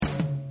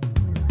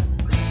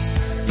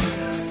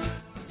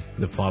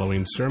The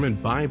following sermon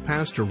by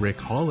Pastor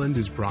Rick Holland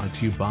is brought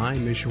to you by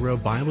Mission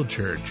Road Bible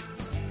Church.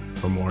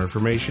 For more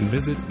information,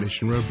 visit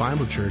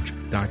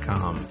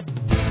missionroadbiblechurch.com.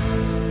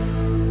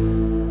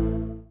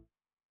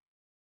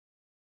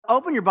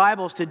 Open your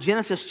Bibles to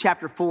Genesis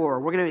chapter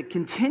 4. We're going to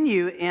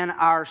continue in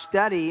our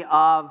study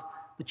of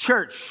the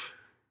church.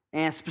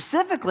 And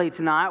specifically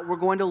tonight, we're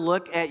going to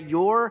look at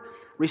your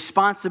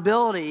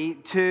responsibility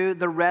to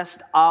the rest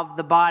of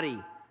the body.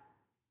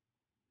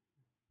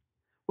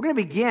 We're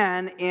going to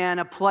begin in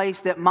a place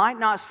that might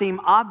not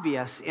seem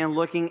obvious in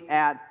looking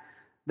at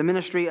the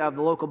ministry of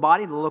the local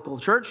body, the local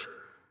church.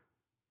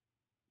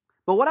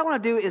 But what I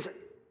want to do is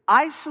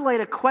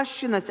isolate a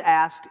question that's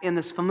asked in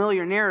this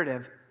familiar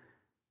narrative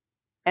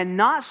and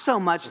not so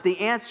much the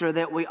answer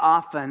that we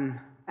often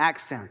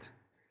accent.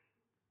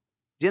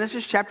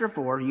 Genesis chapter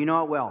 4, you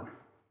know it well.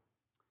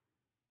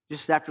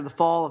 Just after the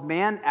fall of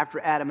man, after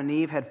Adam and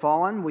Eve had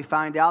fallen, we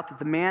find out that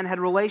the man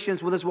had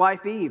relations with his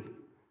wife Eve.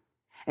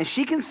 And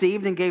she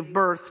conceived and gave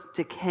birth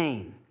to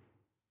Cain.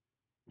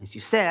 And she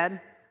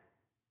said,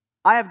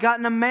 I have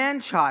gotten a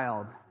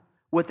man-child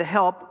with the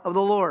help of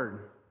the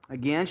Lord.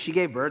 Again, she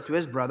gave birth to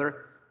his brother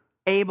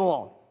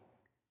Abel.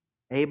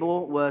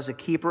 Abel was a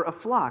keeper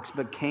of flocks,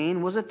 but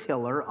Cain was a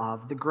tiller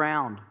of the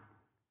ground.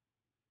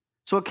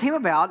 So it came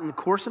about in the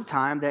course of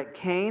time that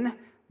Cain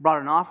brought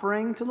an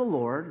offering to the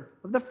Lord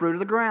of the fruit of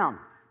the ground.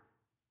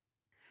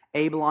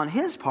 Abel, on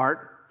his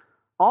part,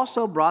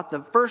 also brought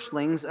the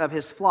firstlings of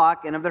his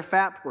flock and of their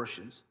fat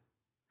portions.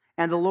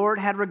 And the Lord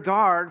had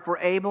regard for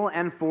Abel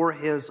and for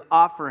his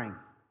offering.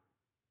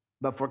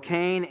 But for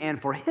Cain and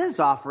for his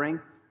offering,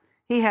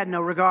 he had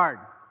no regard.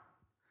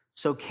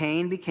 So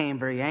Cain became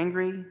very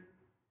angry,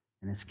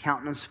 and his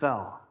countenance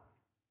fell.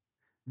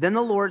 Then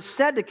the Lord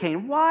said to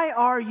Cain, Why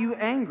are you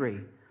angry?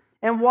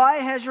 And why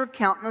has your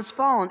countenance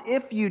fallen?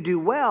 If you do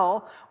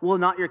well, will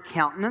not your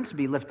countenance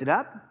be lifted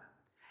up?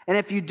 And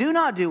if you do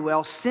not do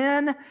well,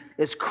 sin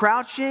is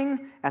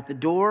crouching at the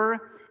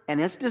door, and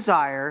its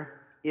desire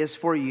is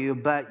for you,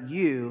 but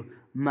you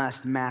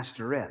must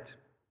master it.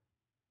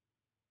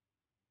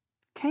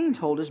 Cain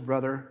told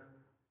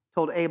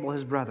Abel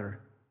his brother,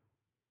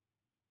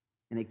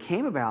 and it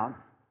came about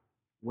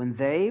when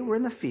they were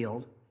in the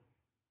field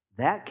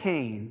that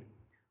Cain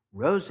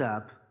rose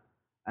up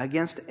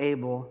against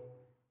Abel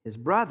his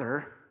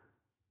brother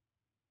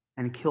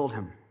and killed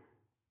him.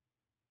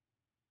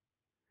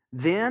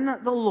 Then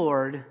the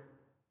Lord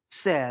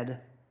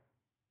said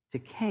to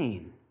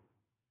Cain,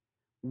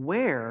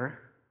 Where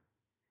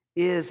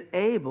is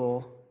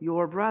Abel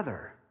your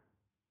brother?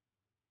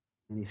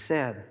 And he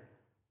said,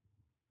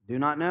 Do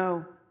not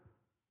know.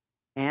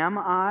 Am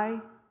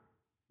I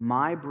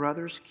my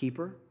brother's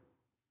keeper?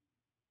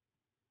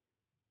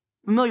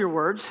 Familiar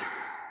words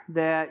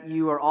that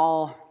you are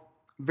all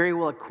very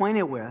well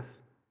acquainted with.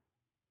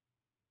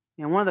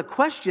 And one of the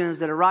questions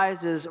that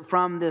arises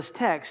from this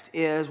text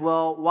is,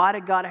 well, why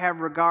did God have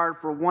regard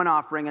for one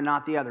offering and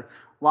not the other?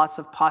 Lots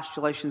of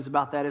postulations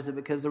about that. Is it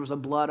because there was a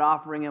blood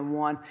offering in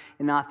one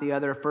and not the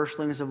other,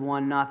 firstlings of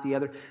one, not the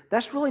other?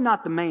 That's really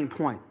not the main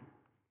point.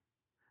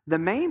 The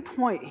main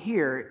point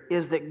here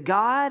is that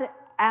God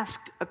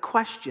asked a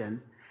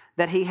question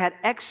that he had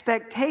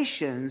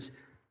expectations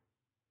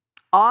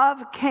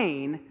of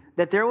Cain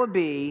that there would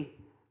be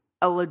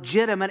a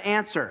legitimate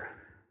answer.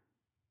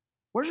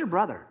 Where's your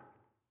brother?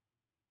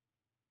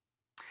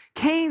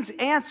 Cain's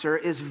answer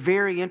is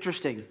very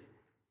interesting.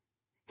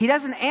 He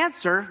doesn't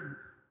answer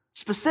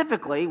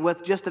specifically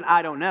with just an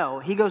I don't know.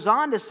 He goes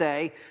on to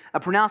say a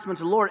pronouncement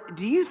to the Lord.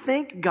 Do you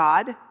think,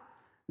 God,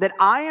 that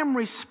I am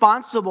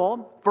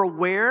responsible for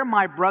where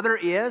my brother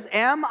is?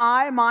 Am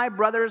I my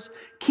brother's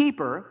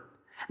keeper?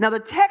 Now, the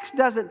text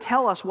doesn't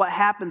tell us what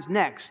happens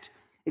next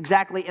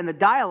exactly in the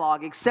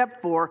dialogue,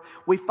 except for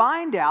we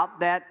find out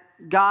that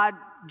God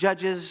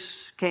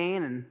judges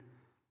Cain, and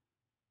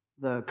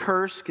the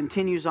curse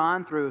continues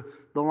on through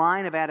the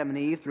line of Adam and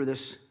Eve, through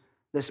this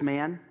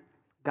man.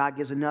 God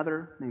gives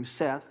another named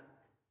Seth.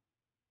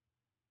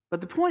 But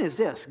the point is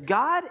this: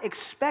 God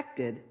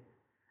expected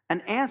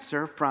an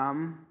answer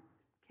from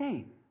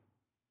Cain.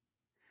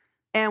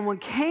 And when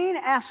Cain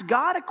asked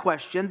God a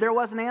question, there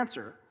was an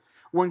answer.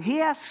 When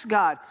he asks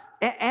God,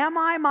 am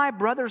I my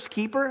brother's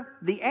keeper?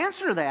 The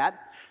answer to that,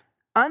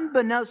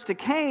 unbeknownst to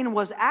Cain,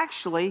 was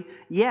actually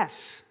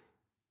yes.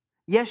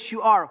 Yes,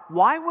 you are.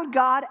 Why would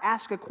God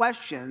ask a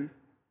question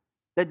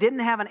that didn't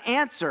have an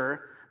answer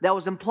that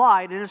was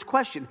implied in his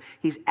question?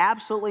 He's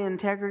absolutely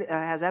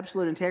has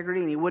absolute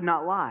integrity, and he would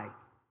not lie.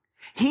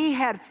 He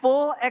had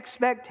full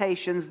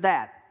expectations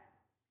that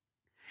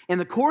in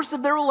the course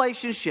of their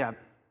relationship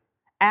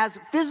as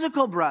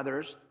physical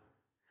brothers,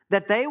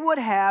 that they would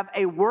have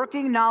a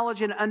working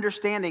knowledge and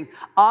understanding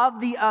of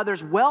the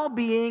other's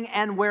well-being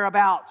and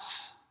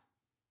whereabouts.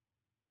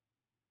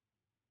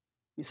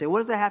 You say, what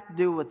does that have to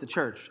do with the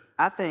church?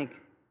 I think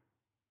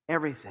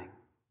everything.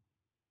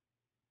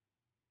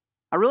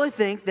 I really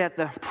think that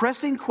the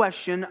pressing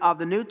question of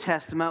the New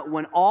Testament,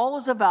 when all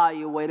is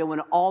evaluated, when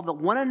all the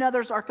one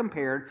another's are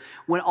compared,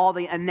 when all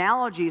the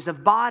analogies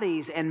of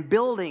bodies and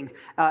building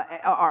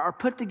are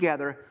put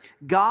together,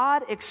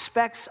 God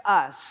expects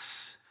us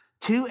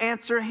to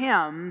answer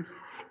Him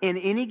in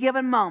any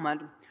given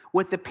moment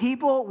with the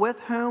people with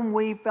whom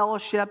we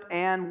fellowship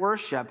and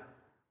worship.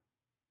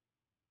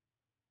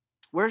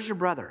 Where's your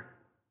brother?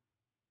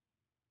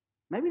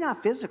 Maybe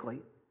not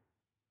physically,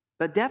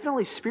 but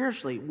definitely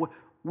spiritually.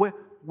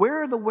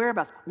 Where are the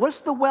whereabouts?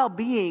 What's the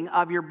well-being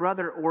of your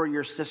brother or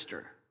your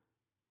sister?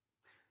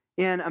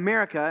 In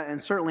America,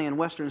 and certainly in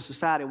Western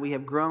society, we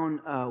have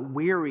grown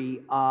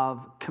weary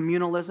of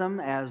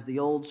communalism, as the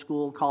old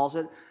school calls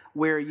it,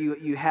 where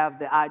you have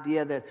the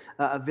idea that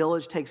a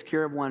village takes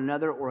care of one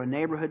another or a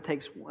neighborhood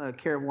takes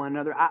care of one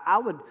another.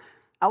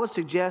 I would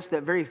suggest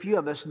that very few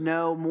of us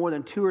know more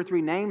than 2 or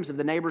 3 names of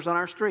the neighbors on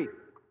our street.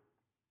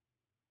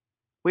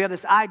 We have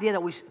this idea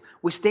that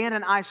we stand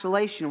in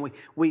isolation.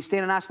 We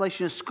stand in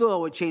isolation in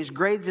school. We change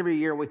grades every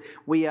year.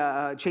 We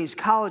change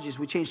colleges.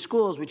 We change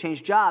schools. We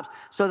change jobs.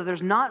 So that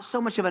there's not so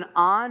much of an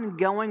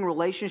ongoing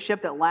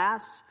relationship that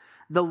lasts.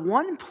 The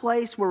one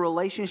place where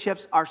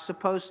relationships are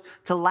supposed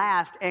to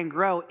last and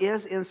grow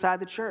is inside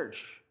the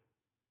church.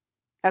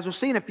 As we'll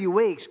see in a few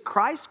weeks,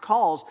 Christ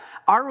calls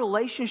our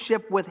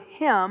relationship with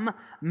Him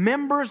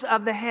members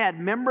of the head,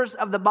 members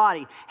of the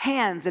body,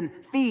 hands and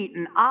feet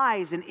and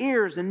eyes and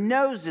ears and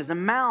noses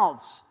and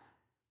mouths.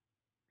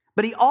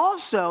 But He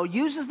also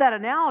uses that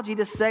analogy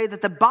to say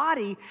that the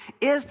body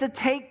is to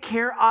take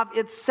care of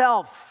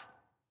itself.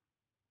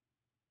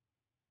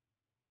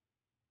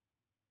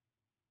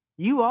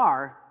 You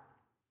are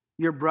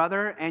your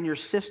brother and your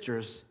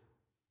sister's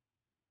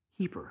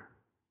keeper.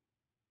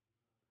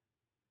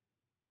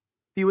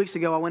 A few weeks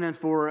ago, I went in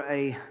for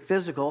a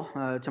physical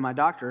to my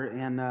doctor,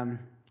 and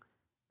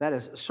that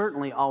is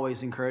certainly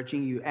always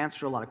encouraging. You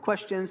answer a lot of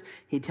questions.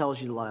 He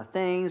tells you a lot of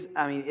things.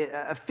 I mean,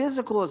 a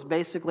physical is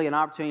basically an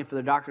opportunity for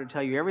the doctor to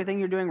tell you everything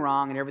you're doing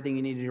wrong and everything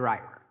you need to do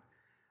right.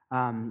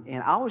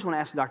 And I always want to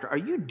ask the doctor, are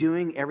you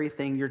doing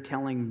everything you're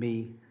telling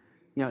me?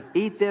 You know,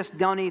 eat this,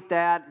 don't eat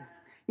that.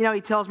 You know,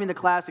 he tells me the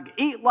classic,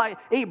 eat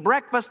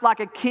breakfast like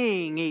a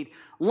king, eat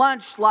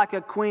lunch like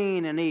a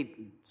queen, and eat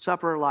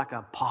supper like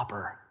a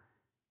pauper.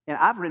 And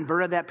I've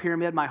inverted that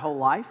pyramid my whole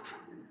life.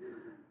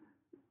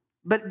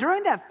 But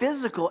during that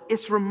physical,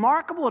 it's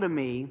remarkable to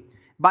me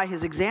by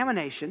his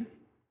examination,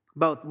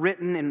 both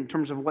written in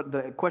terms of what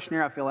the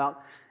questionnaire I fill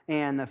out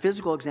and the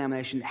physical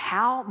examination,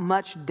 how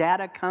much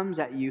data comes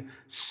at you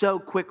so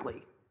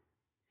quickly.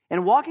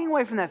 And walking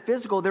away from that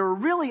physical, there were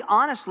really,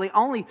 honestly,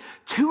 only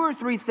 2 or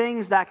 3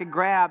 things that I could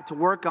grab to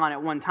work on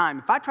at one time.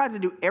 If I tried to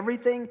do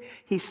everything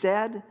he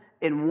said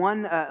in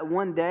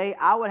one day,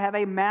 I would have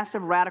a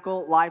massive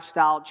radical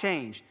lifestyle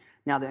change.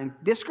 Now, the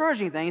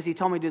discouraging thing is he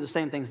told me to do the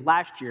same things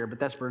last year, but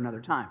that's for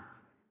another time.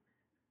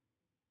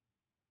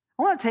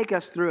 I want to take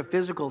us through a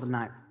physical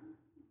tonight,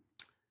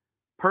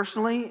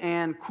 personally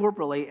and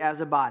corporately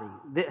as a body.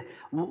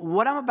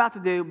 What I'm about to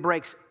do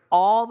breaks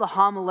all the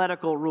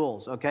homiletical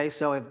rules, okay?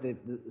 So if the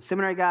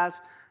seminary guys,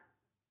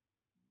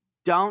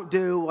 don't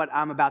do what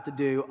I'm about to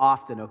do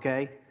often,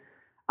 okay?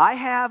 I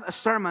have a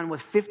sermon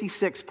with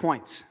 56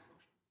 points.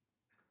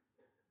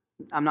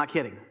 I'm not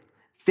kidding.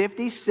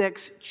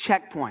 56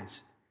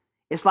 checkpoints.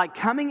 It's like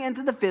coming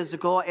into the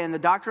physical and the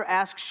doctor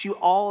asks you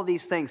all of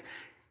these things.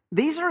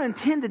 These are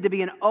intended to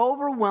be an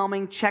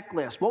overwhelming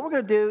checklist. What we're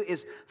going to do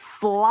is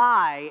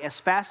fly as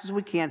fast as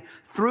we can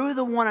through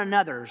the one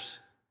another's.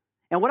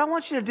 And what I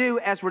want you to do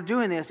as we're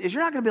doing this is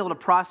you're not going to be able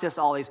to process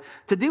all these.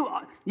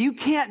 You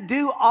can't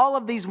do all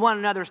of these one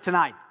another's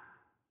tonight.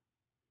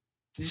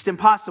 It's just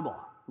impossible.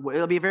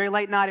 It'll be a very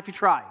late night if you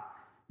try.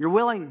 You're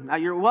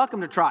welcome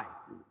to try.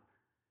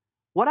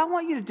 What I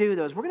want you to do,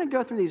 though, is we're going to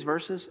go through these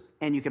verses,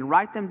 and you can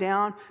write them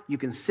down. You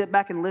can sit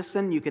back and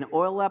listen. You can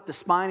oil up the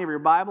spine of your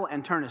Bible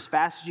and turn as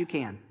fast as you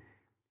can.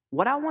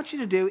 What I want you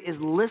to do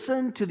is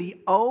listen to the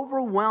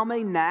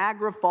overwhelming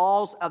Niagara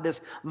Falls of this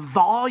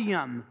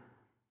volume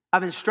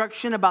of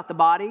instruction about the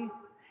body,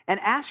 and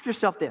ask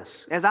yourself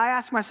this, as I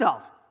ask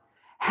myself,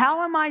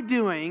 how am I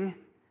doing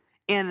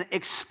in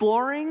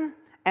exploring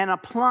and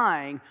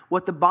applying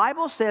what the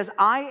Bible says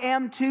I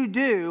am to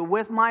do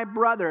with my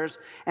brothers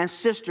and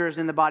sisters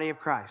in the body of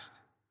Christ?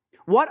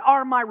 What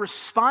are my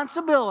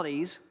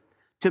responsibilities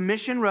to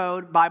Mission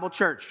Road Bible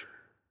Church?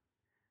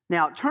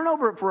 Now, turn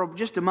over for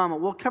just a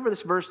moment. We'll cover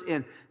this verse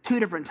in 2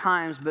 different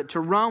times, but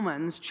to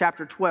Romans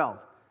chapter 12. I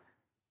was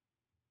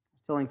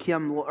telling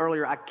Kim a little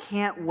earlier, I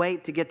can't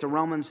wait to get to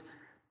Romans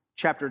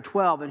chapter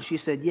 12, and she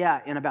said, yeah,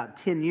 in about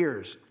 10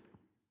 years.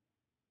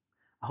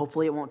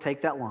 Hopefully it won't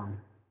take that long.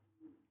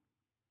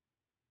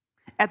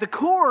 At the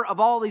core of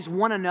all these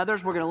one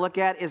another's we're going to look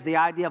at is the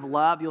idea of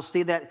love. You'll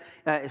see that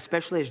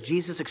especially as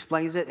Jesus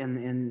explains it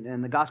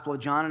in the Gospel of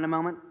John in a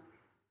moment.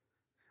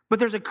 But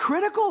there's a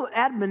critical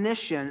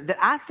admonition that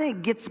I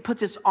think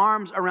puts its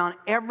arms around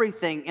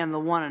everything in the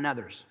one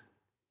another's.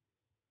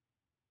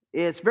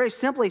 It's very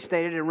simply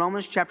stated in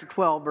Romans chapter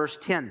 12, verse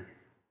 10.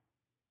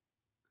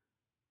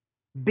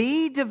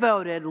 Be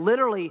devoted,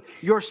 literally,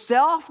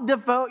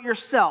 devote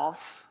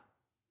yourself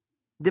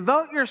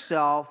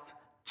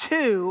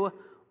to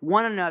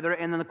one another,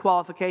 and then the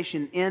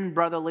qualification, in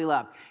brotherly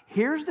love.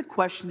 Here's the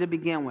question to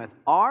begin with.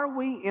 Are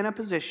we in a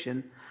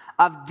position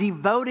of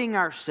devoting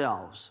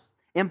ourselves,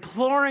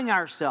 imploring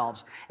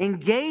ourselves,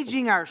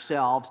 engaging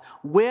ourselves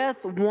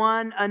with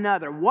one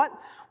another?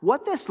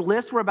 What this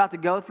list we're about to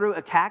go through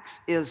attacks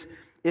is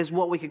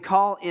what we could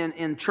call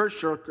in church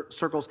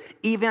circles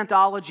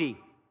eventology.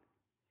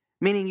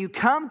 Meaning you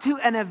come to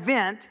an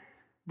event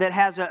that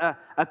has a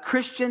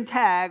Christian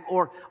tag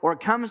or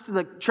comes to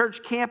the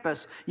church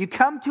campus. You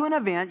come to an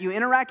event, you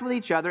interact with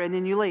each other, and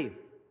then you leave.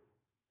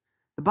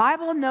 The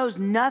Bible knows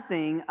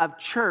nothing of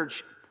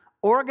church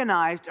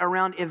organized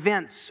around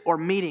events or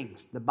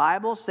meetings. The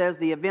Bible says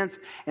the events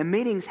and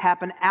meetings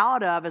happen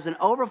out of as an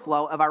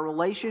overflow of our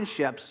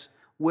relationships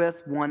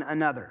with one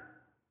another.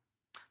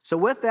 So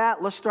with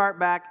that, let's start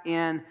back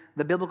in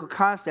the biblical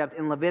concept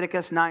in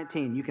Leviticus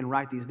 19. You can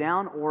write these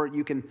down or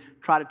you can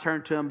try to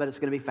turn to them, but it's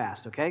going to be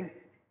fast, okay?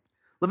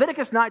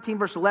 Leviticus 19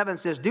 verse 11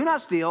 says, "Do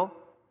not steal,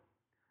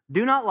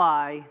 do not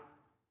lie,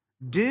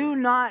 do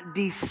not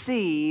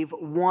deceive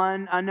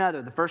one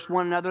another." The first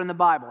one another in the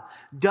Bible.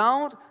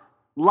 Don't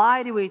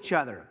lie to each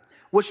other,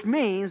 which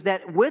means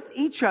that with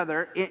each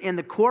other in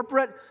the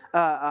corporate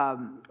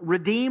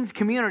redeemed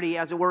community,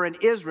 as it were, in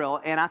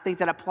Israel, and I think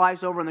that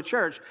applies over in the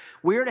church,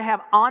 we are to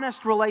have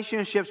honest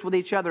relationships with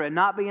each other and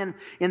not be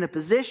in the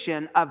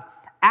position of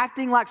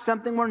acting like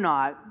something we're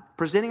not,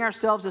 presenting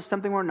ourselves as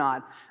something we're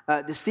not,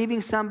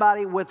 deceiving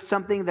somebody with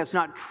something that's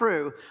not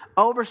true,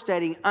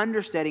 overstating,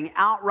 understating,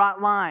 outright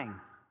lying.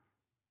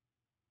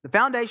 The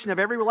foundation of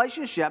every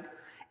relationship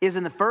is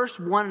in the first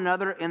one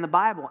another in the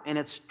Bible, and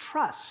it's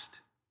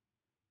trust.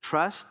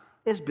 Trust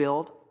is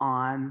built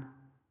on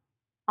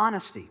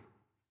honesty.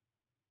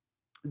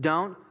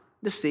 Don't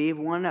deceive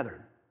one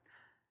another.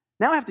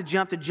 Now we have to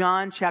jump to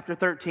John chapter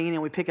 13,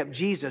 and we pick up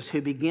Jesus,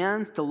 who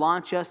begins to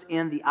launch us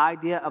in the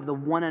idea of the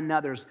one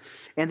another's.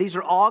 And these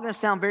are all going to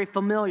sound very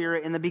familiar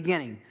in the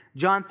beginning.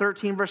 John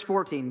 13, verse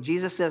 14,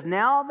 Jesus says,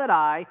 "Now that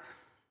I,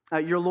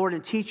 your Lord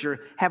and teacher,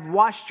 have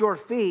washed your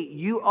feet,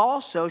 you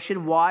also should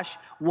wash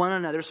one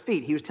another's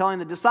feet." He was telling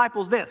the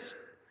disciples this: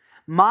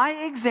 "My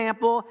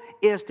example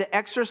is to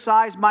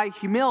exercise my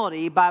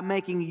humility by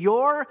making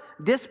your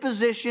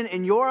disposition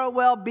and your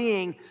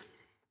well-being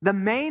the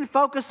main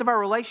focus of our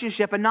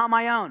relationship and not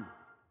my own."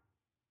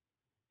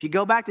 If you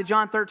go back to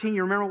John 13,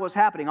 you remember what was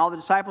happening. All the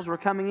disciples were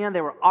coming in.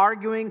 They were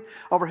arguing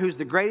over who's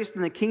the greatest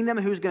in the kingdom,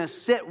 who's going to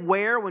sit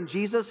where when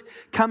Jesus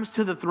comes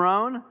to the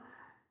throne.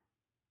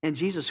 And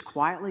Jesus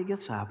quietly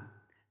gets up,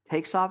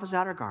 takes off his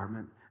outer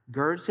garment,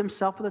 girds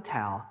himself with a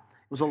towel.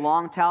 It was a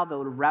long towel that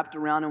would have wrapped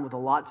around him with a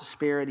lot to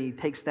spare, and he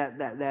takes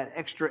that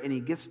extra and he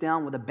gets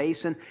down with a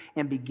basin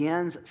and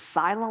begins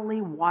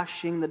silently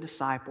washing the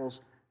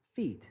disciples'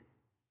 feet.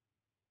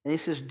 And he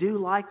says, "Do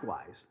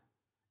likewise."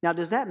 Now,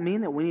 does that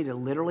mean that we need to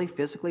literally,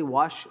 physically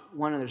wash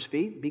one another's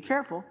feet? Be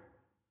careful.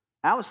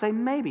 I would say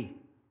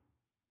maybe.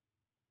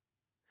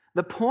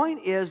 The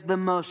point is, the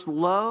most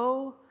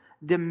low,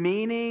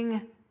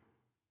 demeaning,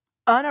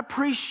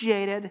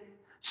 unappreciated,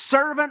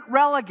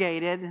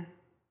 servant-relegated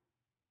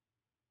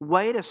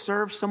way to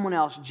serve someone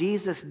else,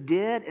 Jesus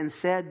did and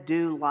said,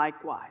 "Do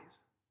likewise."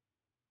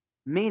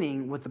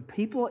 Meaning, with the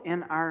people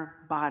in our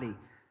body,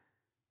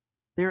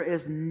 there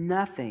is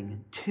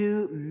nothing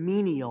too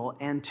menial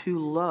and too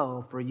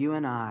low for you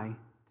and I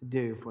to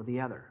do for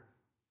the other.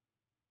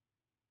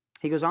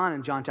 He goes on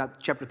in John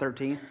chapter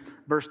 13,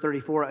 verse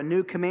 34, "A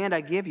new command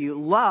I give you,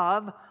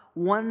 love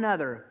one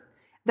another."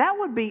 That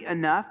would be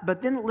enough,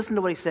 but then listen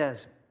to what he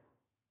says.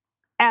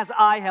 "As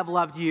I have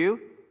loved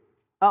you."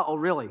 Oh,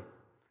 really?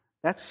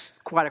 That's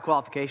quite a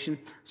qualification.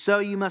 "So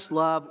you must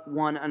love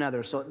one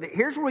another." So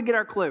here's where we get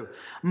our clue.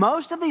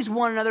 Most of these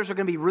one another's are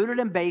going to be rooted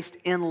and based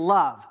in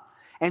love.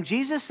 And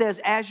Jesus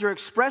says, as you're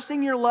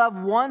expressing your love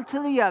one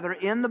to the other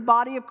in the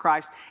body of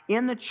Christ,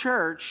 in the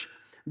church,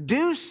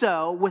 do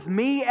so with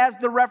me as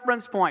the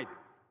reference point.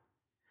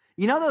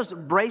 You know those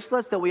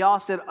bracelets that we all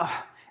said,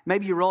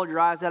 maybe you rolled your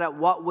eyes at it,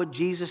 "What would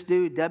Jesus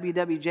do?"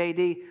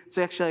 WWJD. It's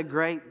actually a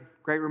great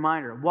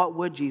reminder. What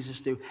would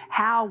Jesus do?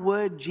 How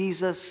would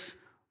Jesus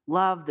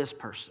love this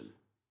person?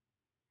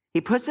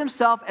 He puts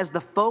himself as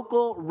the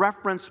focal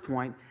reference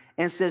point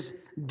and says,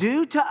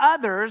 "Do to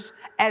others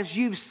as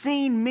you've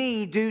seen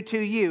me do to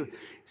you."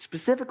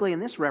 Specifically in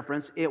this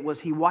reference, it was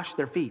he washed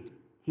their feet.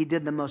 He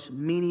did the most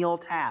menial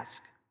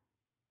task.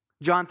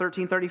 John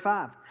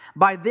 13:35.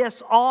 "By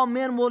this all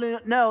men will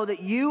know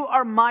that you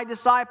are my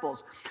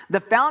disciples."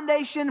 The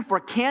foundation for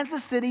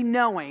Kansas City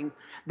knowing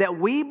that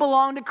we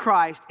belong to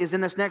Christ is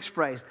in this next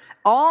phrase.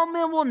 All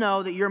men will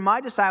know that you're my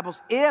disciples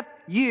if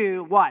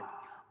you, what?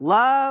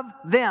 Love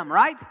them,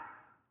 right?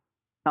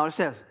 Now it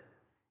says,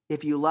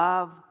 if you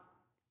love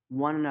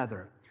one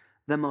another.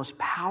 The most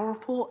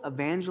powerful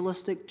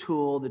evangelistic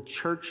tool the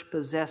church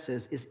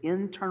possesses is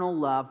internal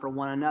love for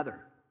one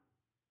another.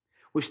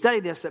 We've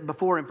studied this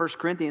before in 1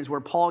 Corinthians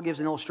where Paul gives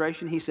an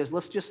illustration. He says,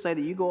 let's just say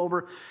that you go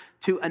over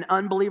to an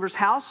unbeliever's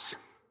house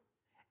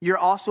You're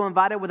also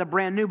invited with a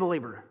brand new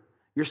believer.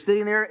 You're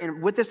sitting there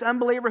and with this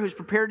unbeliever who's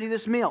prepared to do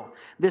this meal.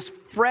 This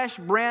fresh,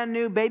 brand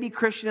new baby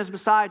Christian is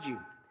beside you.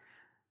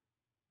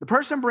 The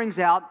person brings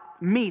out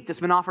meat that's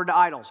been offered to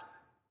idols.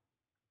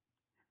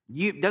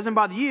 It doesn't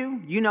bother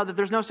you. You know that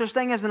there's no such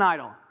thing as an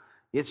idol.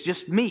 It's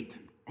just meat.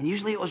 And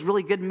usually it was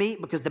really good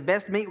meat because the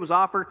best meat was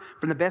offered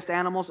from the best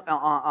animals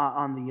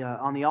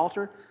on the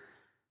altar.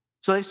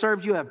 So they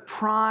served you a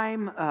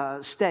prime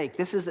steak.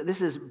 This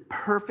is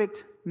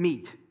perfect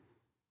meat.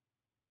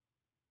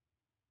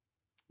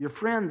 Your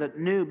friend, the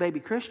new baby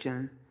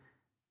Christian,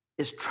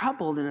 is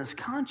troubled in his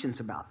conscience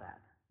about that.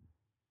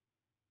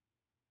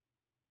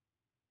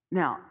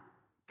 Now,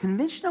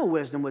 conventional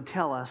wisdom would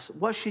tell us,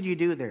 what should you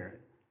do there?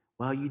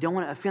 Well, you don't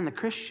want to offend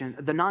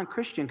the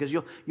non-Christian, because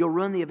you'll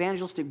ruin the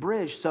evangelistic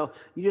bridge. So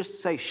you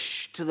just say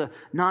shh to the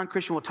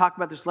non-Christian. We'll talk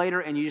about this later,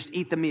 and you just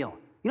eat the meal.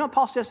 You know what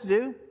Paul says to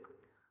do?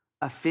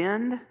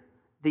 Offend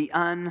the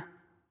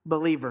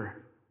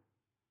unbeliever.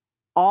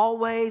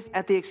 Always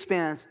at the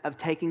expense of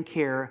taking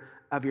care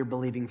of your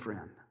believing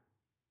friend.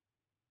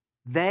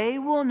 They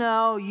will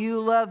know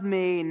you love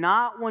me,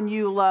 not when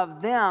you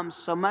love them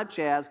so much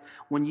as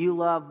when you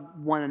love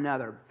one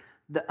another.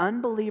 The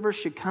unbeliever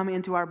should come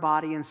into our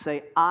body and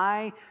say,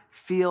 I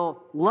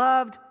feel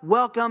loved,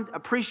 welcomed,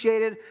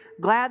 appreciated,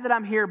 glad that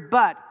I'm here,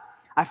 but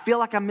I feel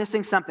like I'm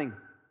missing something.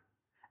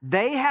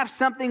 They have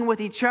something with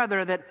each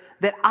other that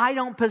I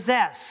don't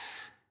possess.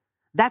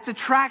 That's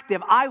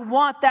attractive. I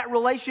want that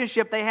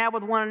relationship they have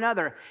with one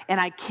another, and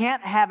I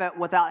can't have it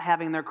without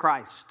having their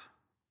Christ.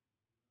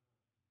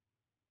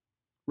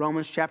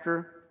 Romans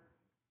chapter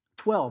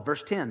 12,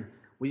 verse 10.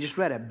 We just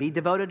read it. Be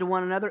devoted to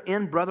one another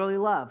in brotherly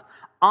love.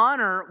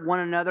 Honor one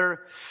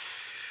another,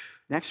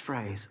 next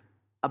phrase,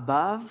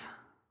 above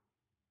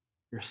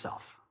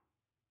yourself.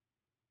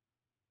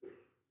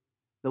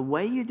 The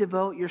way you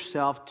devote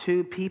yourself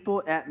to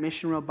people at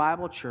Mission Road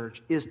Bible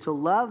Church is to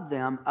love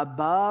them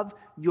above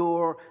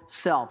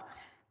yourself.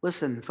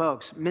 Listen,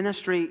 folks,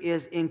 ministry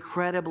is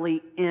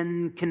incredibly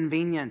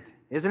inconvenient,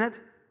 isn't it?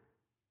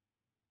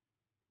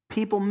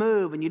 People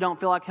move and you don't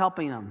feel like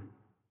helping them.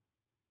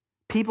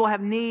 People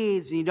have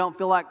needs and you don't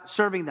feel like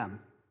serving them.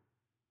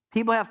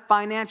 People have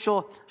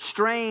financial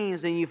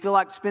strains and you feel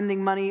like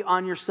spending money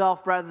on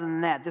yourself rather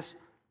than that.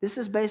 This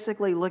is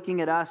basically looking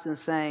at us and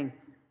saying,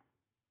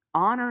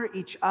 honor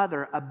each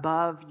other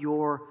above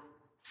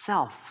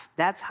yourself.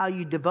 That's how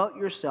you devote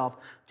yourself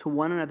to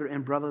one another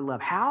in brotherly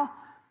love. How?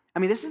 I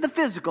mean, this is the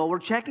physical. We're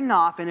checking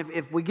off. And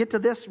if we get to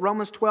this,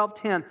 Romans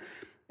 12:10,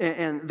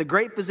 and the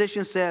great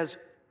physician says,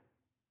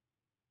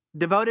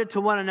 devoted to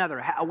one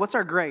another. What's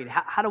our grade?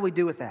 How do we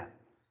do with that?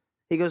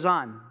 He goes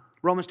on,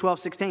 Romans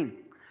 12:16.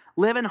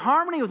 Live in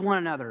harmony with one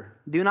another.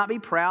 Do not be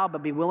proud,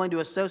 but be willing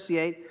to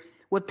associate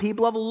with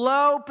people of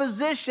low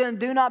position.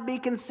 Do not be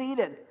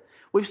conceited.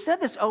 We've said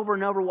this over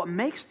and over. What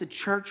makes the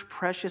church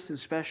precious and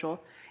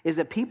special is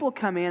that people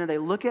come in and they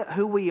look at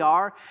who we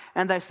are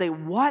and they say,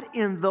 what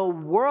in the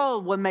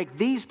world would make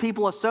these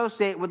people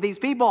associate with these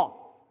people?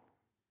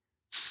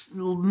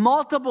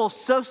 Multiple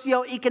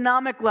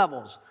socioeconomic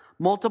levels,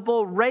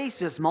 multiple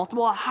races,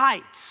 multiple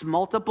heights,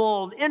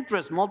 multiple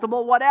interests,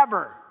 multiple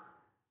whatever.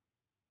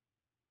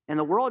 And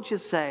the world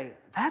should say,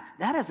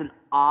 that is an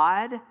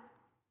odd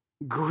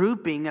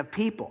grouping of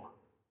people.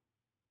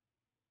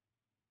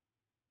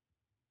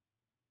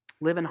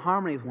 Live in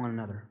harmony with one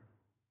another.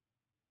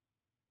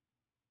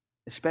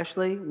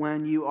 Especially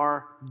when you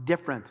are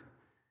different,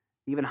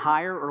 even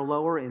higher or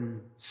lower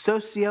in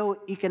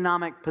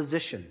socioeconomic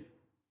position.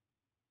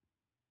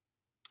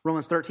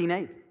 Romans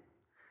 13:8.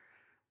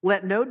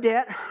 Let no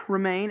debt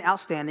remain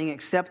outstanding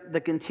except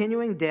the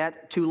continuing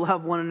debt to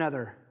love one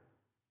another.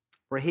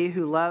 For he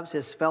who loves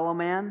his fellow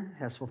man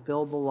has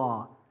fulfilled the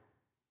law.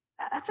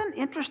 That's an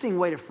interesting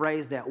way to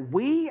phrase that.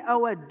 We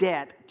owe a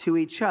debt to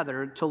each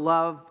other to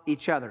love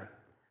each other.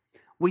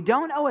 We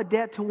don't owe a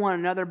debt to one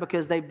another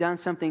because they've done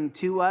something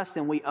to us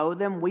and we owe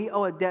them. We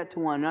owe a debt to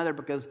one another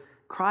because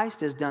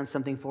Christ has done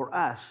something for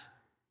us.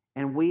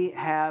 And we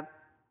have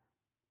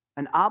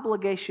an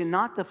obligation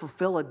not to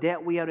fulfill a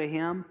debt we owe to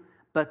him,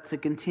 but to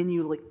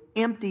continually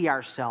empty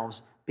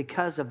ourselves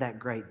because of that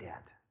great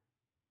debt.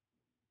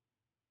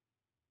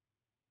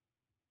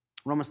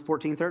 Romans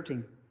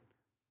 14:13.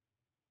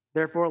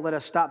 Therefore, let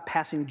us stop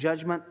passing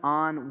judgment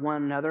on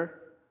one another.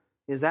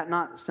 Is that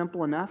not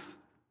simple enough?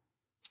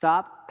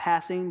 Stop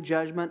passing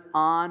judgment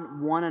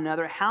on one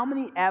another. How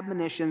many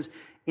admonitions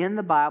in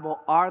the Bible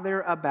are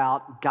there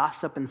about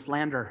gossip and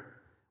slander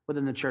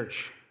within the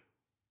church?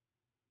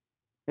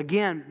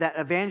 Again, that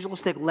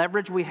evangelistic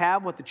leverage we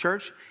have with the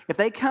church, if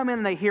they come in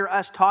and they hear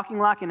us talking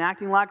like and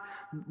acting like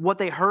what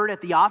they heard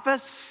at the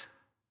office,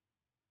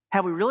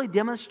 have we really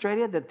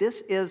demonstrated that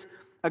this is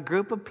a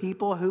group of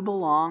people who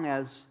belong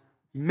as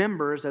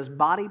members, as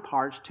body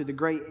parts to the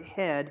great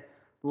head,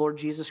 the Lord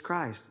Jesus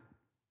Christ?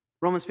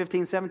 Romans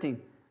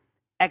 15:17.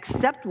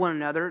 Accept one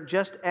another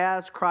just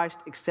as Christ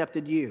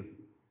accepted you.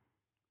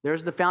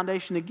 There's the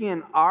foundation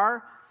again.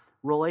 Our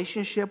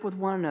relationship with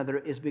one another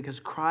is because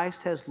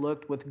Christ has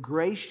looked with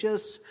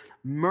gracious,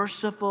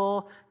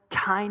 merciful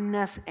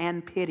kindness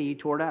and pity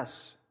toward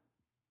us.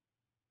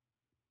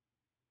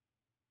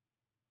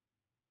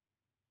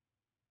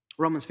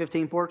 Romans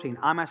 15:14.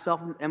 I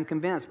myself am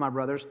convinced, my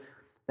brothers,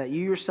 that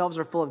you yourselves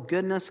are full of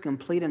goodness,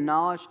 complete in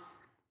knowledge,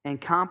 and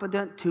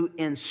competent to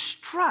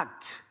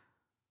instruct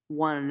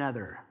one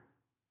another.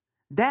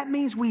 That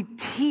means we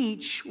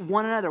teach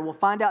one another. We'll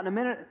find out in a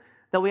minute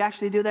that we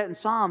actually do that in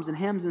psalms and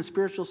hymns and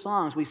spiritual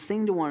songs. We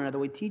sing to one another.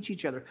 We teach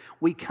each other.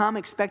 We come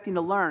expecting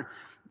to learn.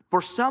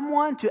 For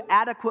someone to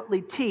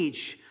adequately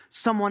teach,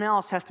 someone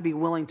else has to be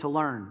willing to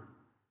learn.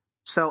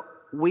 So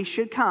we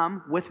should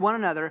come with one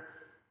another,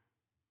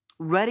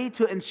 ready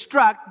to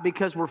instruct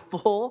because we're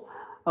full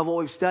of what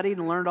we've studied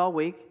and learned all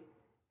week,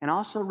 and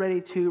also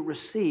ready to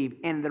receive.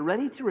 And the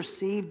ready to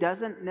receive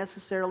doesn't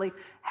necessarily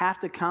have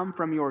to come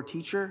from your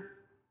teacher.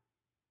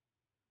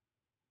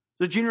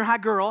 The junior high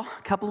girl,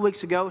 a couple of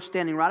weeks ago,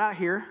 standing right out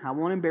here, I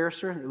won't embarrass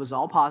her, it was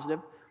all positive.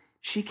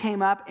 She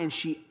came up and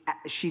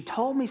she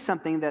told me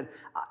something that,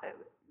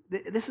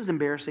 this is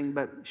embarrassing,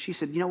 but she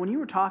said, when you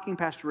were talking,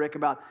 Pastor Rick,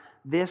 about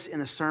this in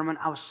the sermon,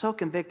 I was so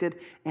convicted,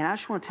 and I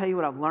just want to tell you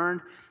what I've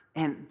learned.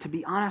 And to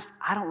be honest,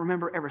 I don't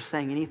remember ever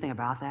saying anything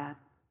about that.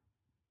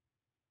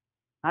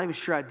 Not even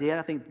sure I did.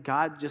 I think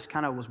God just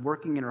kind of was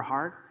working in her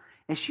heart.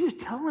 And she was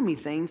telling me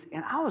things,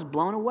 and I was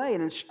blown away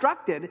and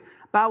instructed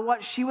by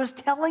what she was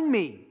telling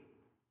me.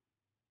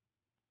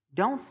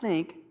 Don't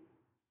think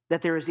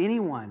that there is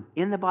anyone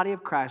in the body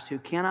of Christ who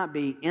cannot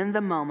be, in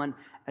the moment,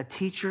 a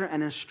teacher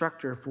and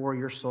instructor for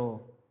your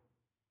soul.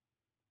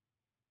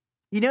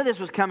 You knew this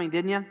was coming,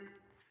 didn't you?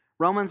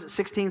 Romans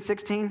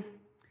 16:16.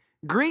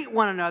 Greet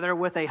one another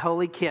with a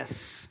holy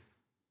kiss.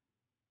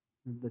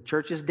 The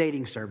church's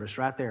dating service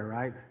right there,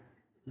 right?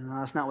 No,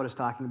 that's not what it's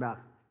talking about.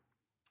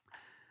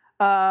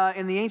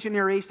 In the ancient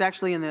Near East,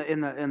 actually in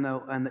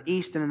the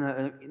East and in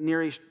the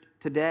Near East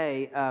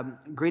today,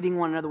 greeting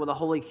one another with a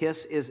holy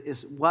kiss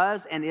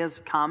was and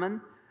is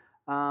common.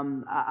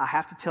 I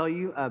have to tell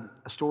you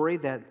a story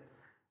that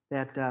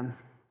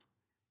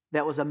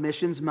was a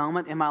missions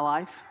moment in my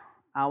life.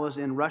 I was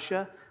in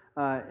Russia,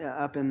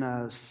 up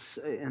in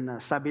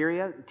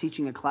Siberia,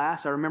 teaching a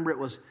class. I remember it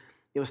was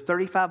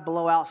 35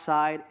 below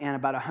outside and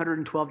about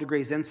 112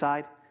 degrees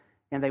inside,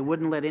 and they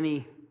wouldn't let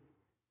any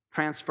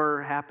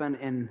transfer happen.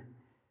 And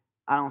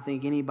I don't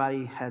think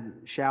anybody had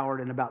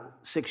showered in about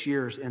 6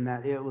 years in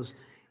that. It was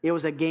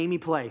a gamey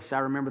place. I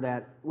remember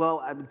that. Well,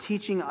 I've been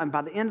teaching, and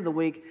by the end of the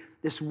week,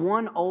 this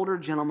one older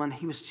gentleman,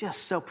 he was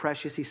just so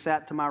precious. He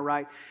sat to my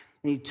right,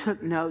 and he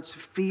took notes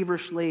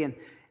feverishly. And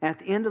at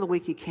the end of the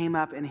week, he came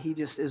up, and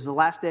it was the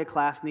last day of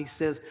class, and he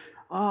says,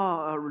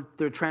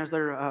 the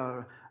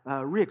translator,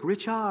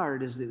 Richard,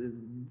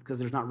 because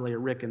there's not really a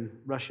Rick in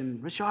Russian,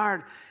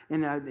 Richard.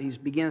 And he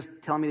begins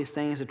telling me these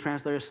things. The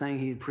translator is saying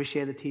he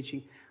appreciated the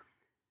teaching.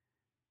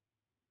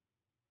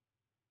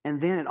 And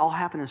then it all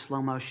happened in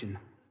slow motion.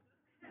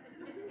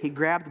 He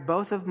grabbed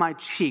both of my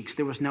cheeks.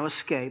 There was no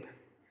escape.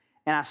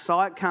 And I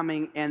saw it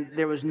coming, and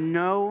there was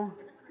no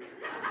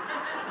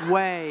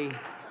way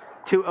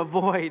to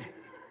avoid.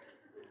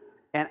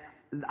 And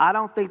I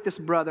don't think this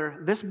brother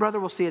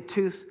will see a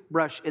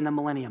toothbrush in the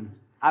millennium.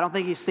 I don't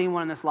think he's seen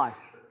one in this life.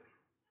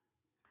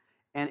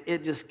 And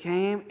it just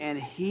came, and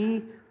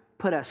he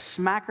put a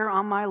smacker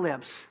on my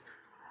lips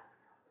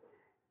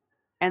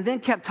and then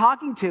kept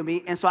talking to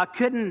me, and so I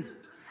couldn't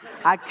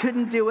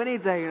do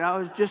anything. And I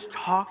was just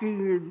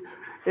talking,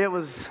 and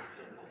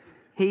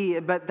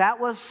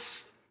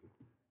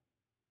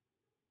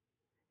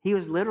he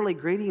was literally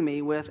greeting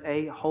me with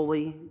a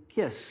holy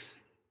kiss.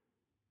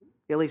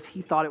 At least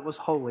he thought it was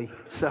holy.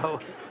 So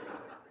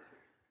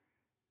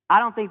I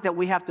don't think that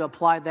we have to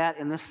apply that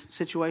in this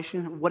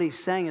situation. What he's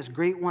saying is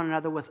greet one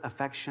another with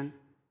affection.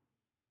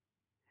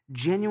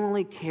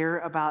 Genuinely care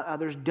about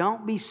others.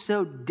 Don't be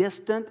so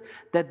distant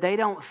that they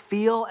don't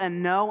feel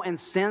and know and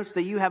sense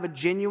that you have a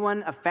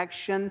genuine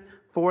affection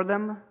for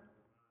them.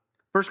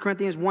 1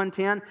 Corinthians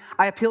 1:10,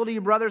 I appeal to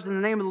you, brothers, in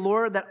the name of the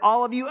Lord, that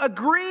all of you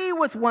agree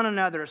with one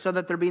another so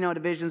that there be no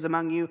divisions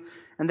among you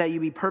and that you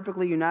be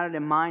perfectly united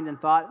in mind and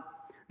thought.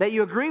 That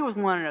you agree with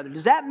one another.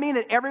 Does that mean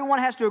that everyone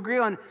has to agree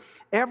on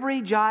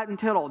every jot and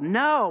tittle?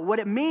 No. What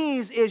it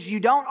means is you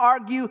don't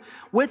argue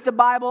with the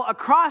Bible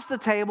across the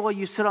table.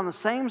 You sit on the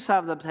same side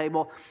of the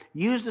table,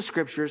 use the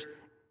scriptures,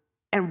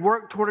 and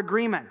work toward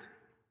agreement.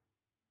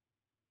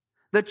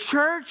 The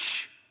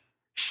church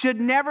should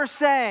never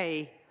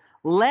say,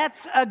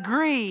 let's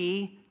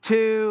agree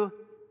to...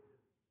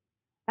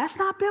 That's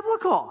not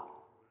biblical.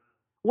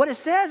 What it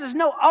says is,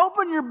 no,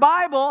 open your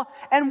Bible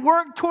and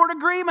work toward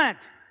agreement.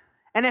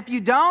 And if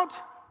you don't,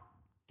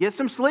 get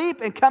some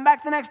sleep and come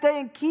back the next day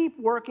and keep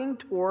working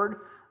toward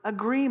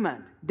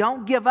agreement.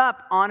 Don't give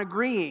up on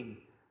agreeing.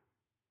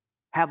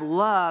 Have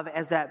love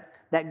as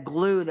that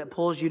glue that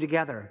pulls you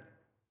together.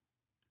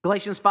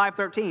 Galatians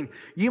 5:13,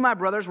 you, my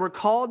brothers, were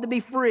called to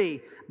be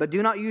free, but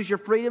do not use your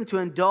freedom to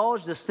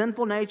indulge the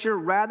sinful nature.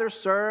 Rather,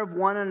 serve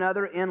one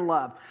another in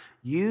love.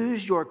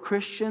 Use your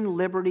Christian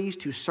liberties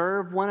to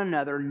serve one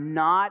another,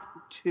 not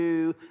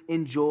to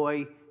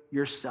enjoy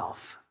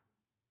yourself.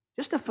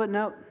 Just a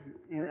footnote,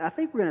 I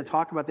think we're going to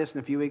talk about this in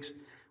a few weeks.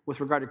 with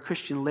regard to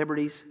Christian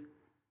liberties.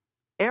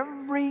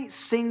 Every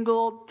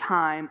single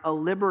time a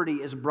liberty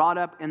is brought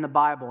up in the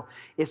Bible,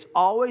 it's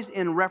always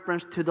in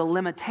reference to the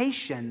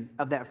limitation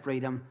of that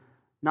freedom,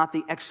 not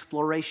the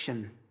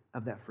exploration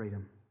of that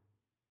freedom.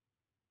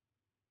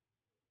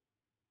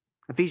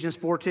 Ephesians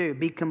 4:2,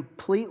 be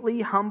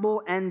completely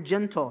humble and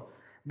gentle.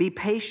 Be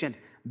patient,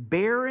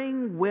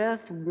 bearing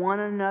with one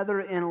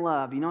another in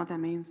love. You know what that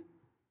means?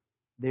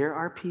 There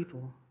are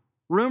people.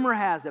 Rumor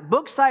has it,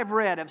 books I've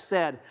read have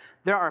said,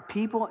 there are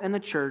people in the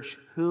church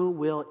who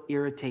will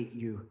irritate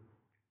you,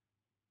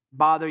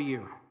 bother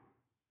you.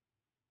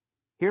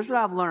 Here's what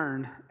I've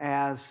learned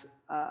as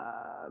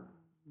a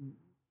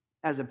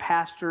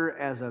pastor,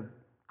 as a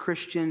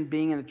Christian,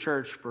 being in the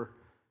church for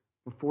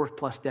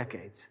 4+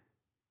 decades.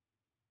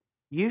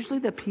 Usually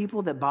the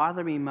people that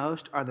bother me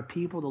most are the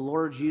people the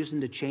Lord's using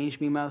to change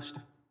me most.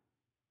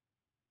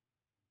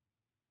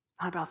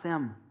 Not about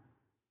them.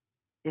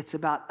 It's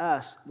about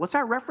us. What's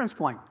our reference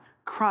point?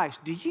 Christ.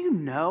 Do you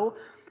know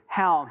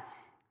how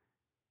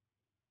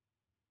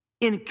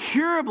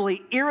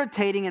incurably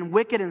irritating and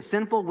wicked and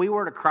sinful we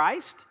were to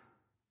Christ?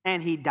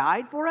 And He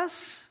died for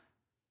us?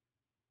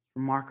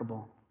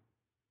 Remarkable.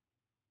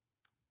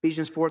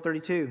 Ephesians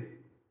 4:32.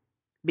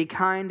 Be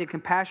kind and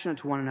compassionate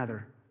to one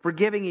another,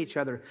 forgiving each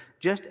other,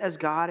 just as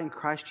God in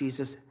Christ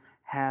Jesus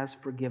has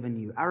forgiven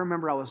you. I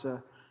remember I was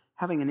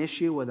having an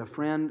issue with a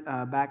friend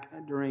back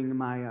during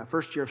my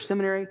first year of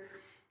seminary.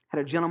 Had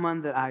a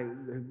gentleman that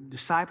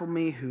discipled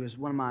me who is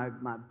one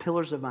of my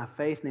pillars of my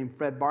faith named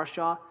Fred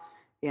Barshaw.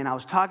 And I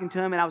was talking to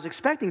him, and I was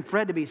expecting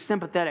Fred to be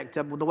sympathetic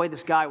to the way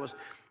this guy was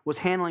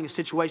handling a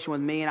situation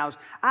with me. And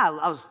I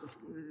was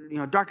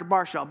Dr.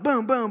 Barshaw,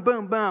 boom, boom,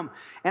 boom, boom.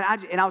 And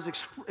I was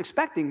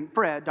expecting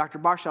Fred, Dr.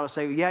 Barshaw, to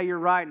say, yeah, you're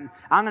right, and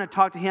I'm going to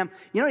talk to him.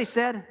 You know what he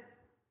said?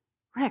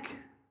 Rick,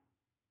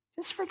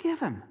 just forgive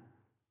him.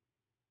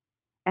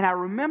 And I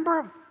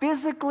remember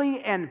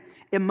physically and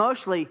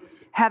emotionally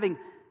having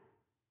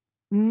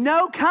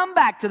no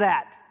comeback to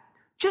that.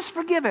 Just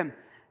forgive him.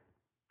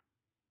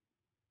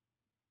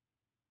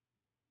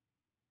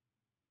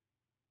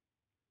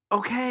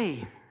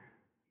 Okay.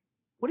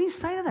 What do you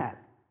say to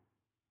that?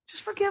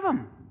 Just forgive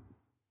him.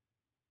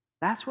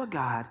 That's what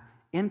God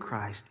in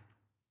Christ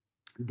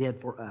did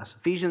for us.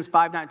 Ephesians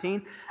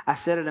 5:19, I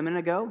said it a minute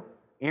ago.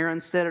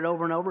 Aaron said it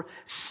over and over.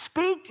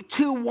 Speak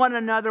to one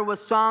another with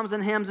psalms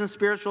and hymns and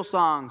spiritual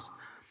songs.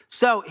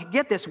 So,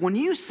 get this. When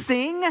you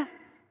sing,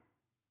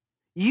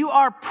 you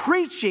are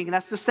preaching.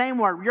 That's the same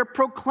word. You're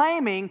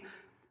proclaiming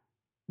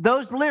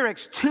those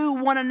lyrics to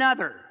one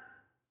another.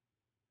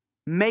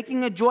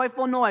 Making a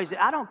joyful noise.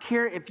 I don't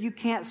care if you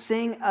can't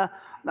sing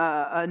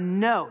a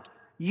note.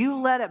 You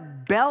let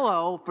it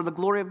bellow for the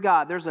glory of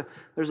God. There's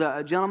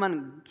a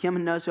gentleman,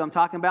 Kim knows who I'm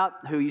talking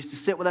about, who used to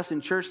sit with us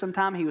in church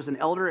sometime. He was an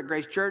elder at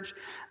Grace Church.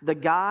 The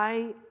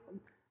guy,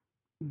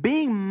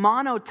 being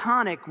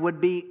monotonic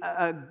would be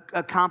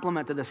a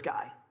compliment to this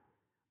guy.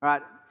 All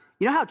right?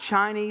 You know how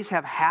Chinese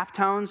have half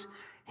tones?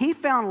 He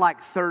found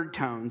like third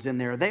tones in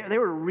there. They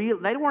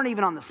weren't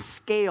even on the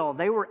scale.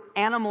 They were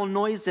animal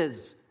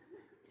noises.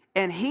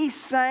 And he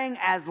sang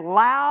as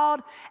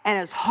loud and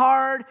as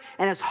hard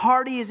and as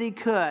hearty as he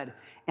could.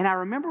 And I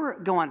remember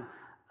going,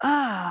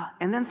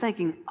 and then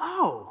thinking,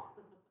 oh,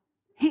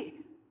 he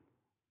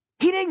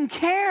didn't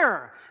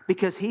care,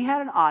 because he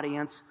had an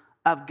audience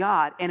of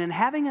God. And in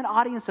having an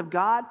audience of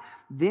God,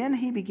 then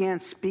he began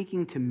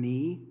speaking to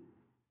me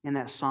in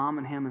that psalm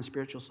and hymn and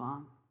spiritual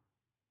song.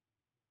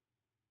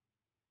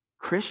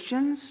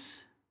 Christians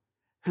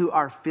who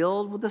are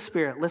filled with the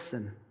Spirit,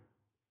 listen.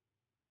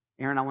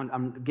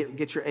 Aaron,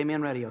 get your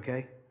amen ready,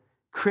 okay?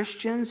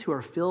 Christians who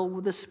are filled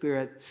with the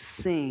Spirit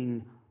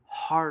sing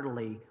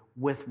heartily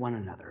with one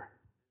another.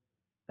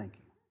 Thank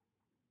you.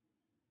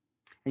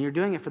 And you're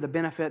doing it for the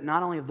benefit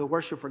not only of the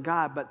worship for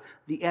God, but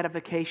the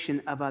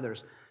edification of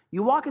others.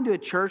 You walk into a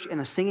church and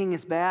the singing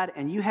is bad,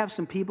 and you have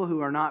some people who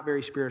are not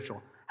very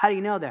spiritual. How do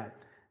you know that?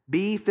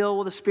 Be filled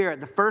with the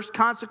Spirit. The first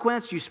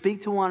consequence, you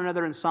speak to one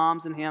another in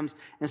psalms and hymns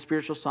and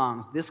spiritual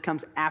songs. This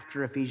comes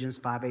after Ephesians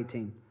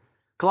 5:18.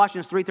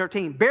 Colossians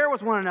 3:13, bear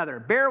with one another,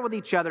 bear with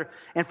each other,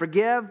 and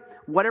forgive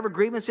whatever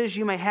grievances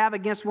you may have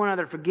against one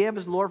another. Forgive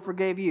as the Lord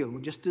forgave you,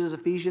 just as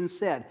Ephesians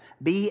said.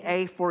 Be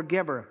a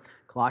forgiver.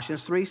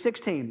 Colossians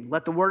 3:16,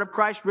 let the word of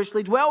Christ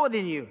richly dwell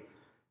within you.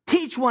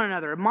 Teach one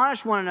another,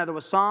 admonish one another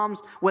with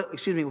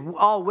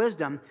all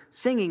wisdom,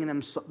 singing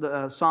them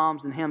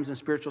psalms and hymns and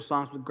spiritual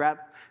songs with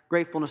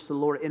gratefulness to the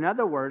Lord. In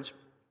other words,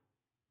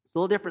 a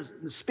little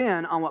different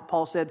spin on what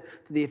Paul said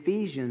to the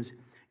Ephesians.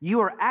 You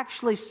are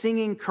actually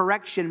singing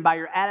correction by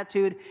your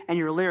attitude and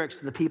your lyrics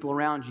to the people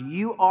around you.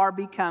 You are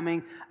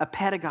becoming a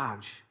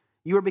pedagogue.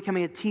 You are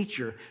becoming a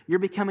teacher. You're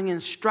becoming an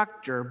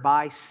instructor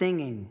by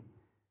singing.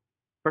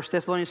 1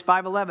 Thessalonians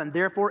 5:11,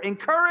 therefore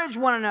encourage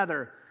one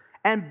another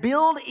and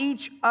build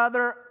each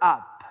other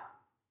up.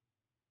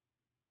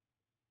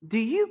 Do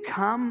you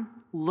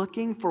come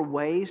looking for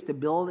ways to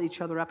build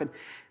each other up and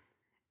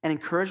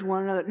encourage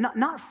one another?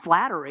 Not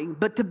flattering,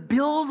 but to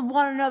build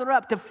one another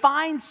up, to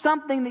find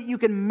something that you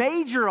can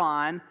major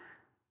on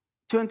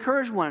to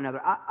encourage one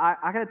another.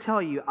 I got to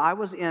tell you, I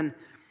was in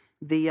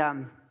the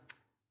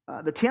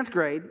 10th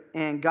grade,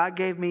 and God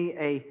gave me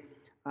a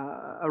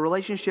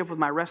relationship with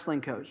my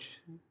wrestling coach.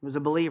 He was a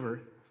believer.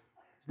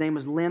 His name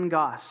was Lynn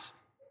Goss.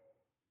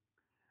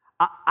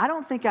 I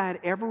don't think I had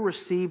ever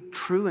received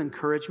true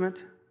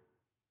encouragement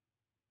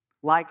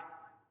like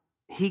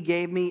he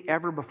gave me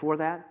ever before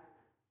that.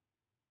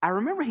 I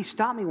remember he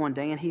stopped me one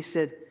day and he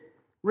said,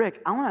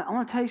 Rick, I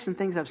want to tell you some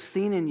things I've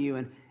seen in you,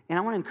 and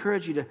I want to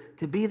encourage you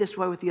to be this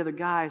way with the other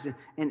guys.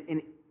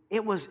 And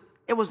it was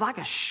like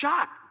a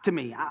shock to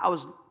me. I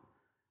was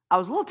a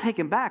little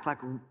taken back, like,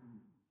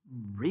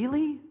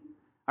 really?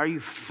 Are you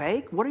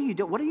fake? What are you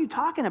doing? What are you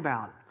talking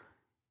about?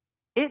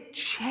 It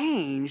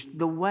changed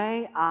the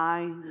way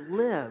I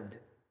lived.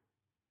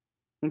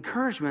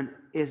 Encouragement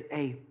is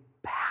a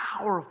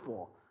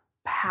powerful,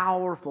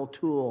 powerful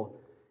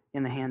tool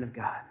in the hand of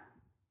God.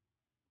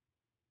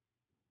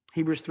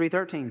 Hebrews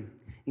 3:13.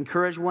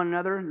 Encourage one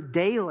another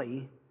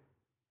daily,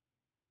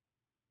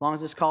 as long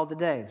as it's called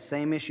today.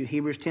 Same issue.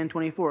 Hebrews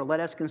 10:24. Let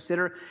us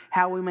consider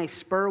how we may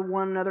spur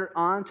one another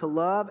on to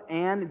love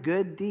and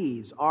good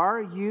deeds. Are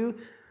you,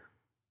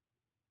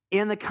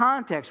 in the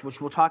context,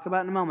 which we'll talk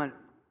about in a moment,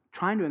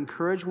 trying to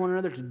encourage one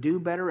another to do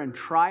better and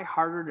try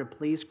harder to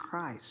please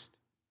Christ?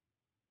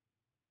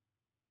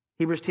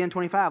 Hebrews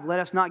 10:25. Let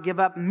us not give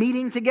up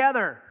meeting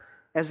together,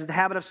 as is the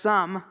habit of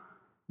some,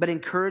 but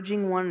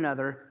encouraging one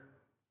another,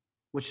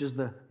 which is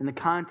in the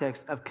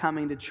context of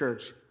coming to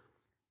church.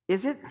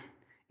 Is it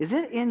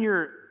in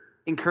your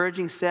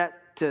encouraging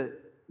set to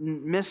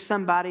miss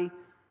somebody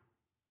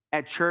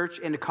at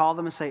church and to call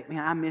them and say,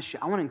 man, I miss you.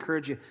 I want to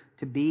encourage you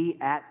to be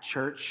at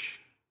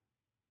church.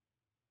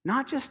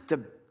 Not just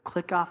to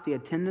click off the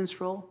attendance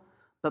roll,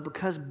 but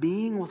because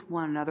being with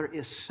one another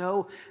is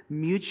so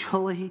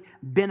mutually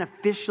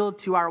beneficial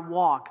to our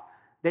walk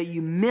that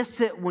you miss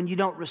it when you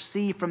don't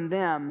receive from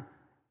them,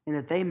 and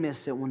that they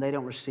miss it when they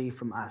don't receive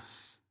from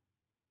us.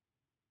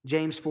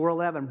 James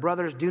 4:11,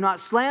 brothers, do not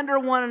slander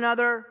one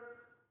another.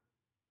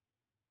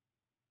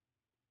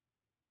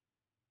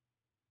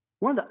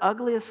 One of the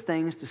ugliest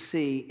things to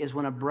see is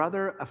when a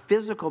brother, a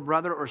physical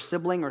brother or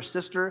sibling or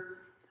sister,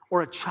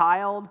 or a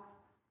child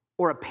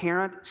or a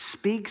parent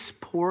speaks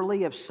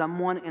poorly of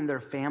someone in their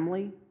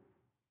family.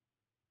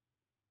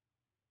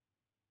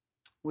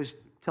 We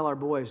tell our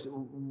boys,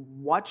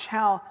 watch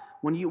how,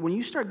 when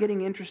you start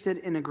getting interested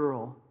in a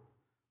girl,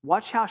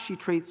 watch how she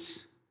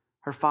treats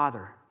her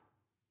father.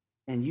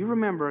 And you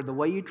remember the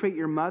way you treat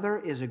your mother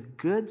is a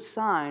good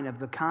sign of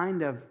the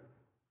kind of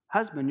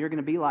husband you're going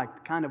to be like,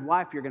 the kind of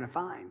wife you're going to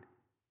find.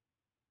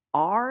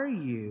 Are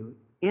you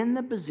in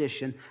the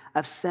position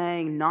of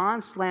saying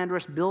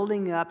non-slanderous,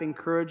 building up,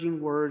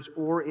 encouraging words,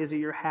 or is it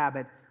your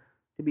habit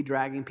to be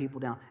dragging people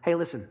down? Hey,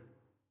 listen,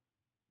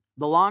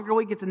 the longer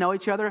we get to know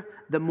each other,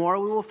 the more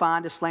we will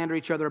find to slander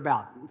each other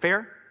about.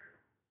 Fair?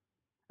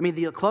 I mean,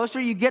 the closer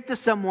you get to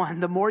someone,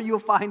 the more you will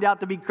find out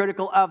to be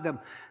critical of them.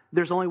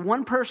 There's only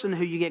one person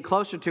who you get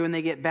closer to and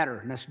they get better,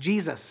 and that's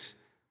Jesus.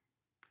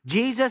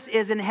 Jesus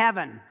is in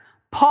heaven.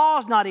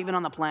 Paul's not even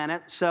on the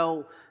planet,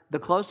 so the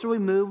closer we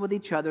move with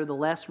each other, the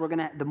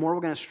more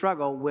we're going to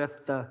struggle with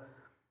the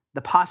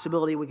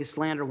possibility we could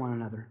slander one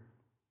another.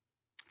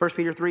 1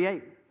 Peter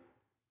 3:8.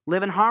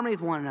 Live in harmony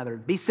with one another.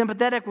 Be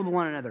sympathetic with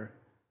one another.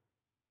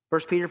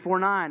 1 Peter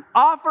 4:9.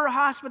 Offer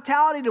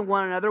hospitality to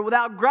one another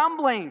without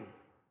grumbling.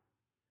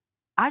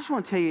 I just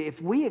want to tell you, if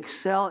we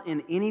excel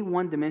in any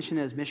one dimension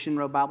as Mission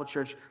Road Bible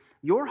Church,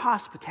 your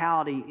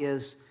hospitality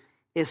is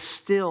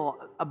still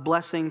a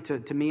blessing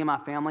to me and my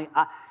family.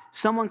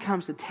 Someone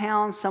comes to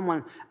town,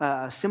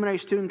 a seminary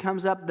student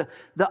comes up,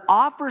 the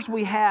offers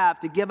we have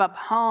to give up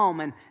home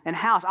and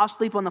house, I'll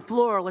sleep on the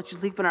floor, let you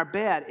sleep in our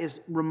bed, is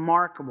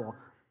remarkable.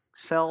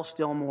 Excel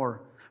still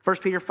more. 1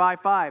 Peter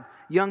 5:5.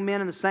 Young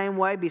men, in the same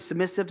way, be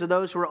submissive to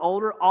those who are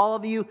older. All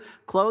of you,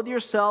 clothe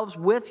yourselves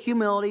with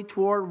humility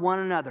toward one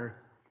another.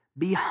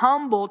 Be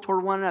humble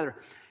toward one another.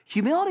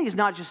 Humility is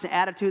not just an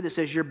attitude that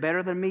says you're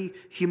better than me.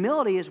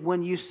 Humility is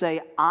when you say,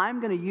 I'm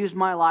going to use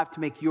my life to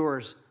make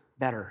yours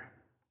better.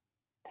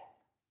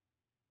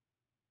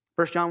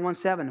 1 John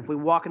 1:7. If we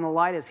walk in the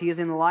light as He is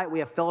in the light, we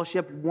have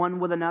fellowship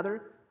one with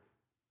another.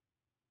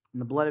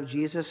 And the blood of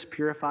Jesus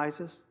purifies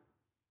us.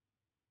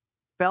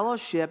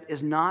 Fellowship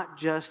is not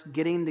just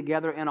getting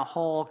together in a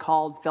hall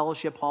called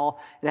Fellowship Hall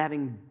and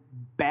having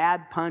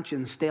bad punch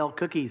and stale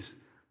cookies.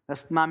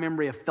 That's my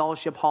memory of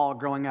Fellowship Hall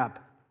growing up.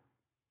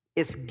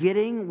 It's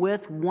getting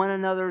with one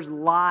another's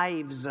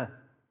lives.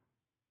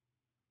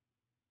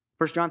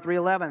 1 John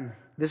 3:11.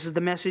 This is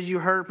the message you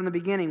heard from the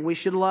beginning. We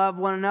should love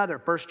one another.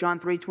 1 John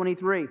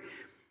 3:23.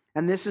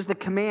 And this is the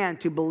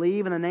command, to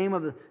believe in the name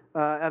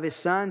of His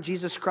Son,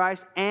 Jesus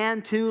Christ,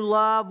 and to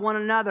love one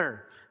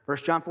another.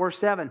 1 John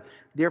 4:7.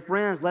 Dear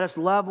friends, let us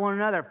love one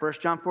another.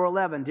 1 John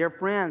 4:11. Dear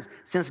friends,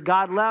 since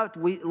God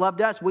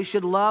loved us, we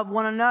should love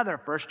one another.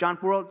 1 John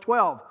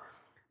 4:12.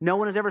 No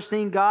one has ever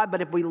seen God,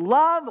 but if we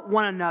love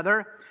one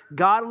another,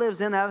 God lives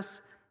in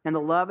us, and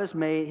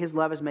His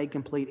love is made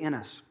complete in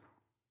us.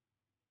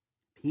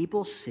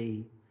 People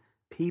see,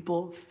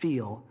 people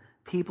feel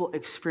people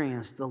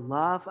experience the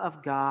love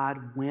of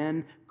God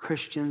when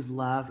Christians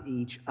love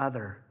each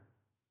other.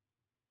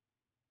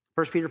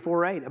 1 Peter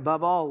 4:8,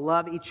 above all,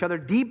 love each other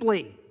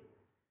deeply,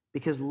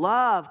 because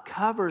love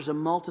covers a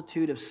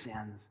multitude of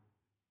sins.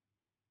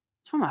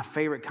 It's one of my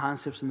favorite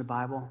concepts in the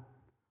Bible.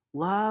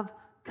 Love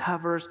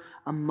covers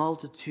a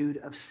multitude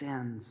of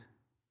sins.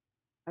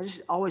 I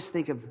just always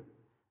think of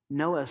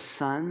Noah's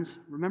sons.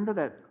 Remember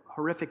that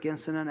horrific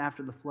incident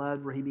after the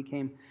flood where he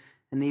became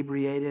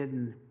inebriated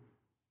and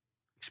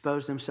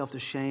exposed himself to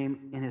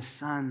shame, and his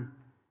son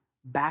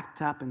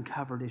backed up and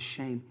covered his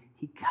shame.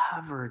 He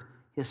covered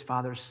his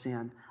father's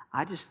sin.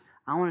 I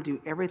want to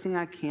do everything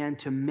I can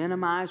to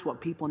minimize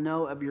what people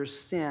know of your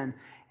sin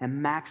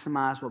and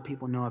maximize what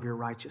people know of your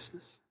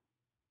righteousness.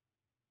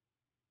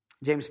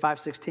 James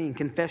 5:16,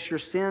 confess your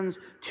sins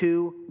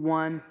to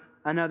one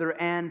another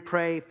and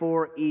pray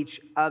for each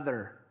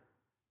other.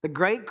 The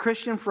great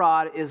Christian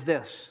fraud is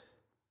this: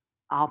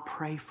 I'll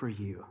pray for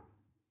you.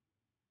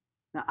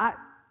 Now,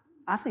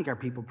 I think our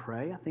people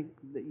pray. I think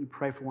that you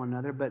pray for one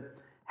another, but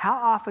how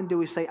often do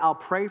we say, I'll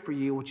pray for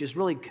you, which is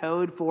really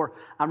code for,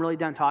 I'm really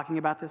done talking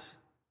about this?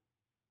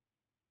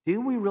 Do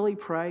we really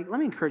pray? Let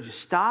me encourage you,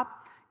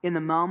 stop in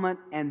the moment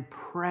and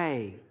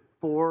pray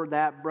for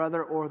that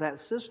brother or that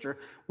sister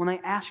when they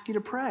ask you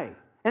to pray.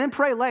 And then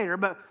pray later,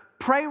 but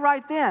pray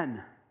right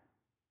then.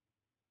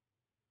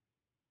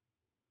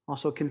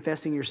 Also,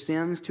 confessing your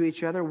sins to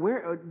each other.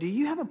 Where do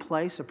you have a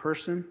place, a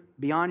person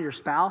beyond your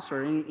spouse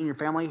or in your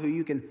family who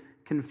you can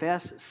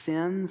confess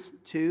sins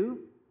to?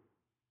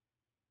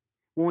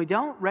 When we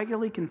don't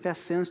regularly confess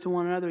sins to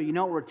one another, you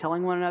know what we're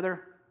telling one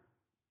another?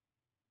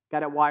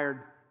 Got it wired.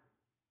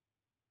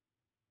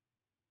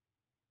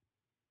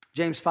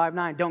 James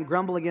 5:9, don't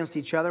grumble against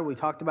each other. We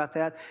talked about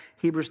that.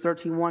 Hebrews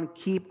 13:1,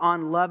 keep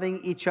on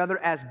loving each other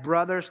as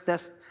brothers.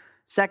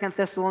 2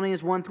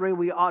 Thessalonians 1:3,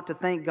 we ought to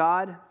thank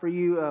God for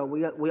you.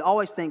 We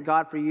always thank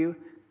God for you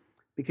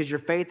because your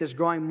faith is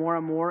growing more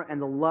and more, and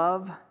the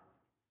love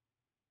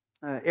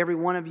every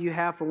one of you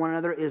have for one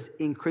another is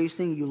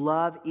increasing. You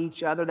love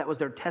each other. That was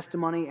their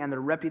testimony and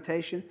their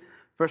reputation.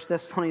 1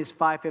 Thessalonians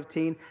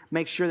 5:15,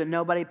 make sure that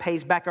nobody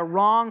pays back a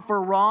wrong for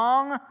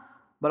wrong,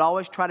 but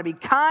always try to be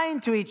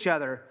kind to each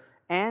other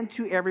and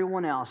to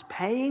everyone else,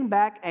 paying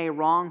back a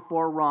wrong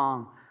for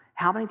wrong.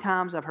 How many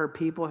times I've heard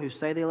people who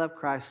say they love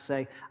Christ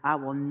say, I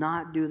will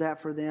not do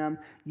that for them.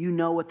 You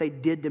know what they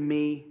did to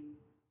me.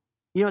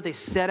 You know what they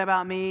said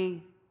about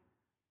me.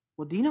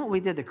 Well, do you know what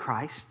we did to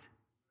Christ?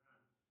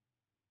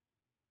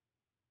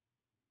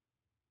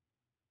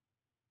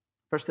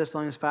 1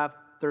 Thessalonians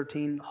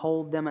 5:13,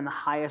 hold them in the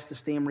highest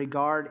esteem,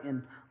 regard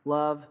and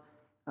love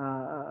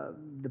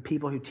the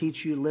people who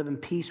teach you, live in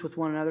peace with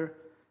one another.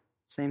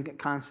 Same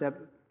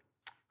concept.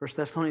 1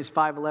 Thessalonians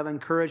 5:11,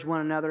 encourage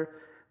one another.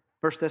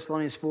 1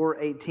 Thessalonians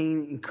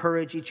 4:18,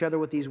 encourage each other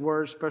with these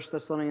words. 1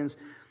 Thessalonians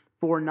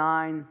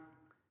 4:9,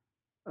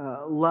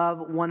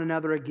 love one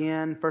another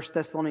again. 1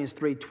 Thessalonians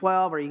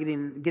 3:12, are you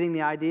getting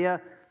the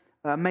idea?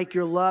 Make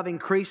your love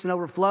increase and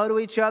overflow to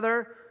each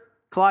other.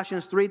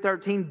 Colossians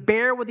 3:13,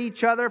 bear with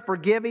each other,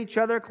 forgive each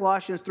other.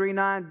 Colossians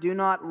 3:9, do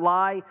not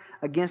lie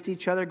against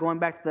each other. Going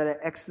back to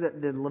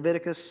the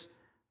Leviticus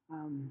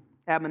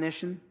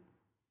admonition.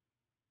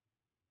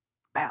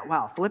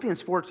 Wow,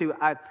 Philippians 4:2,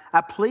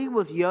 I plead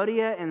with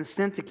Euodia and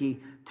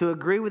Syntyche to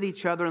agree with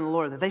each other in the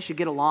Lord, that they should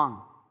get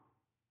along.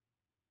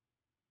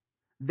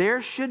 There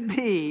should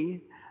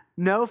be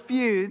no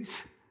feuds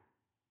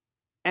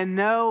and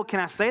no, can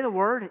I say the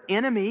word,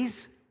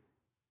 enemies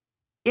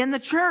in the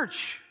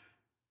church.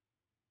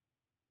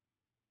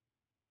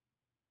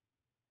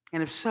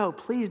 And if so,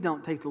 please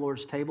don't take the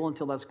Lord's table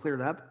until that's cleared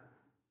up.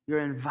 You're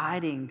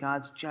inviting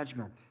God's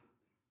judgment.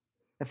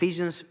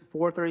 Ephesians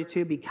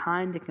 4:32, be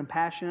kind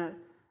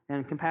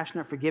and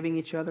compassionate, forgiving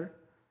each other.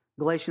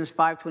 Galatians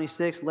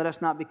 5:26, let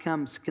us not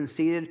become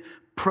conceited,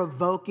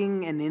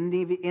 provoking and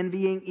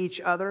envying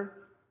each other.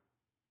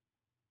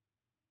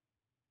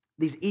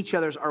 These each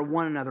others are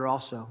one another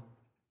also.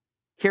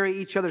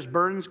 Carry each other's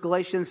burdens.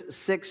 Galatians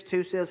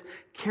 6:2 says,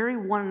 carry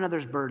one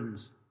another's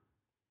burdens.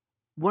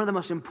 One of the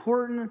most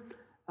important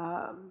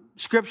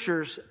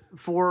scriptures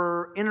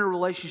for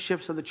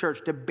interrelationships of the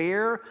church, to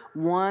bear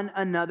one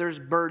another's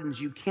burdens.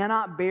 You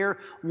cannot bear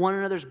one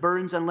another's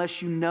burdens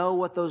unless you know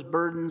what those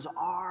burdens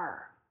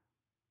are.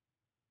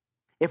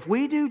 If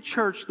we do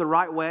church the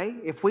right way,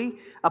 if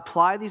we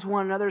apply these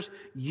one another's,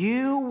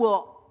 you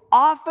will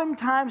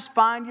oftentimes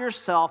find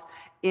yourself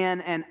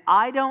in an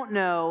I don't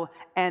know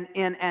and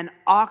in an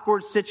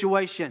awkward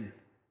situation.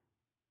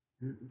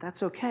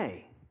 That's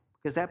okay,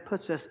 because that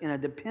puts us in a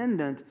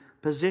dependent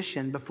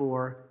position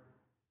before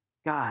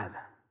God.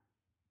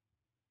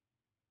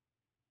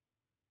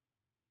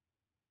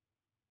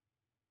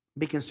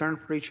 Be concerned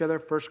for each other,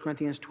 1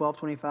 Corinthians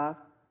 12:25.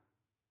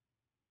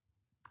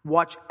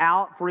 Watch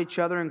out for each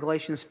other in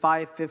Galatians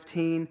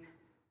 5:15.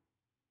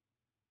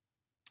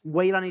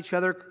 Wait on each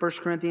other,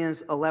 1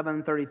 Corinthians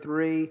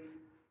 11:33.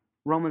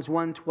 Romans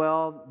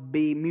 1:12.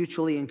 Be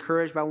mutually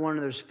encouraged by one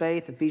another's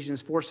faith,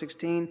 Ephesians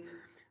 4:16.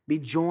 be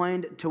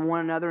joined to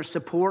one another,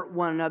 support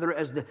one another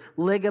as the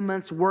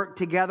ligaments work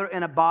together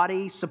in a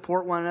body,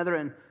 support one another.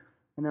 And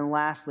then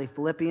lastly,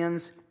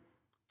 Philippians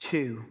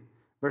 2,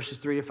 verses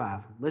 3 to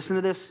 5. Listen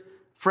to this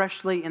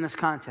freshly in this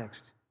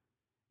context.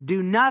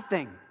 Do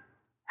nothing.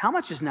 How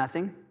much is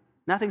nothing?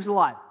 Nothing's a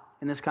lot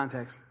in this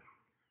context.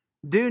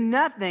 Do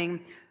nothing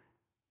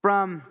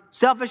from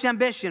selfish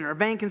ambition or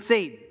vain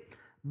conceit,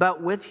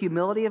 but with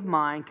humility of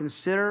mind,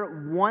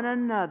 consider one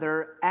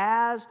another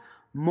as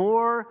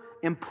more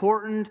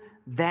important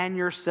than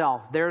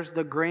yourself. There's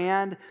the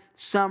grand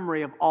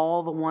summary of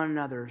all the one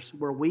another's,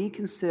 where we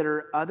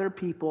consider other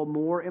people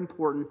more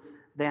important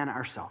than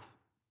ourselves.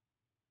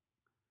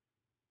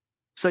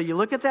 So you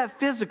look at that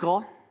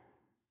physical,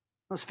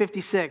 those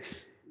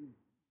 56,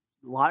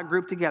 a lot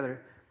grouped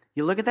together.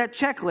 You look at that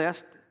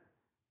checklist.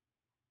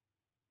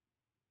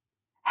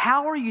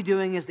 How are you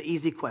doing is the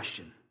easy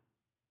question.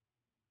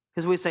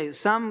 Because we say,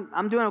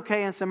 I'm doing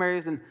okay in some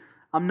areas and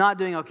I'm not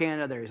doing okay in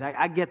other areas.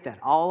 I get that.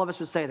 All of us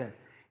would say that.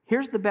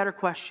 Here's the better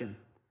question.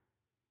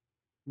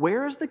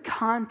 Where is the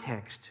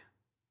context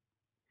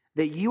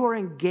that you are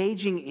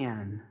engaging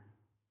in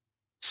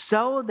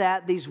so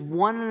that these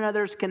one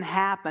another's can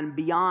happen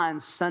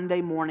beyond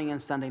Sunday morning and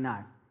Sunday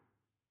night?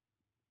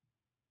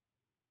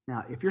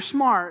 Now, if you're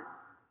smart,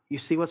 you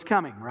see what's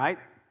coming, right?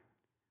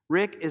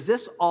 Rick, is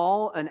this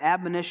all an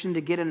admonition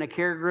to get in a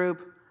care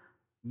group?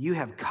 You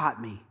have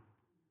caught me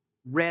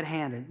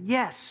red-handed.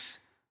 Yes.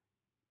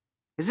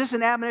 Is this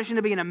an admonition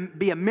to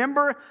be a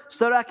member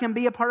so that I can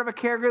be a part of a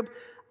care group?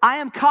 I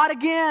am caught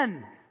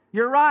again.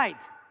 You're right.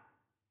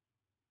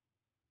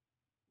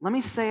 Let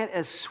me say it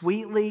as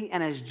sweetly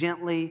and as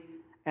gently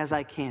as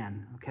I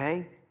can,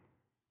 okay?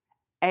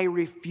 A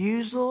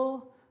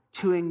refusal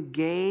to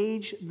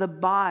engage the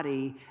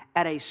body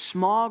at a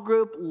small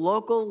group,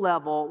 local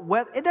level.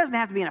 Well, it doesn't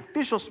have to be an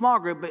official small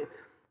group, but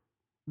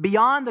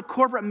beyond the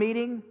corporate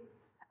meeting,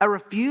 a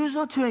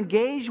refusal to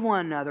engage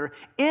one another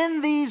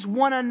in these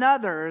one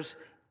another's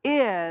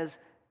is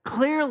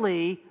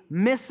clearly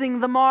missing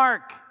the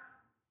mark.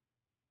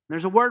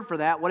 There's a word for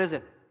that. What is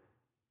it?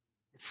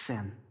 It's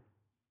sin.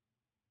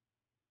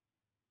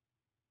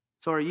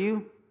 So are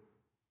you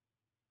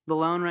the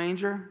Lone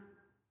Ranger?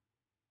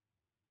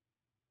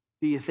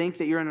 Do you think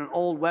that you're in an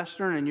old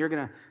Western and you're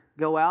going to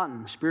go out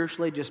and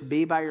spiritually just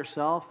be by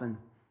yourself and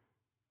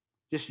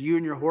just you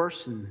and your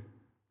horse and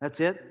that's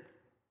it?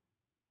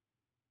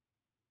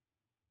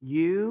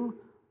 You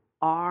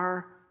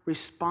are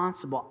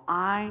responsible.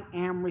 I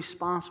am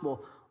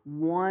responsible,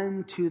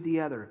 one to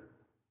the other. I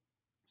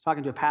was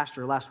talking to a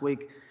pastor last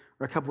week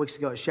or a couple weeks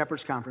ago at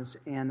Shepherd's Conference,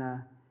 and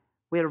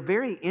we had a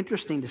very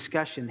interesting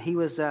discussion. He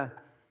was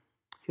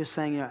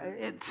saying,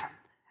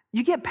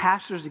 you get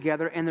pastors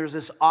together, and there's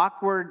this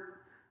awkward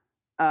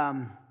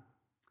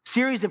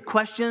series of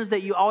questions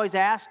that you always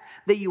ask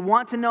that you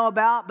want to know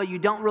about, but you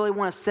don't really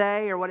want to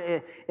say, or what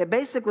it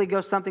basically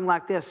goes something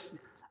like this.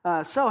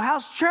 So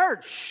how's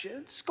church?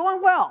 It's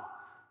going well.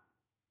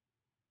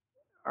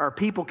 Are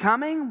people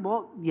coming?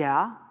 Well,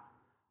 yeah.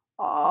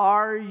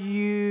 Are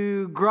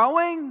you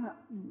growing?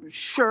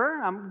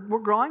 Sure, we're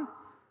growing.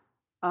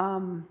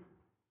 How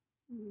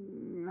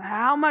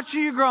much are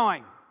you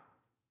growing?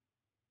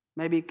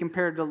 Maybe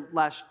compared to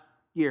last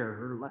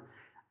year.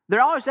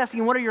 They're always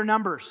asking, what are your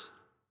numbers?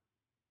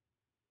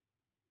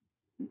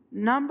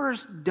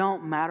 Numbers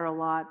don't matter a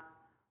lot.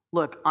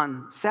 Look,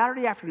 on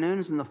Saturday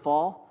afternoons in the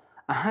fall,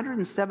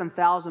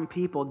 107,000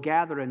 people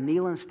gathered at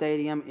Neyland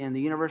Stadium in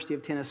the University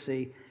of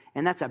Tennessee,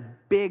 and that's a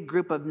big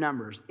group of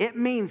numbers. It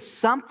means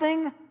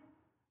something,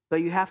 but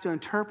you have to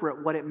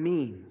interpret what it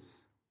means.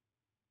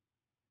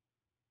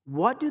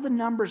 What do the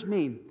numbers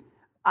mean?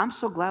 I'm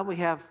so glad we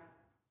have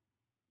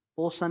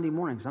full Sunday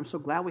mornings. I'm so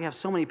glad we have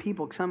so many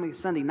people coming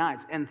Sunday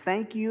nights, and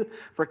thank you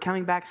for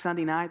coming back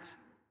Sunday nights.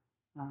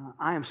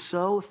 I am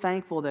so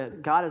thankful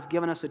that God has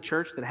given us a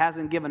church that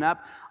hasn't given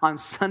up on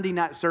Sunday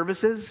night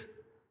services.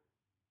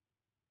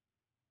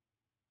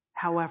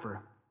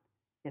 However,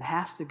 it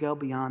has to go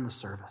beyond the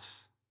service.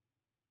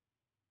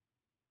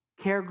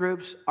 Care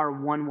groups are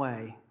one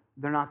way.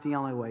 They're not the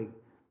only way.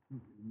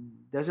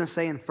 It doesn't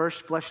say in 1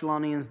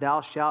 Thessalonians,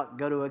 thou shalt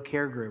go to a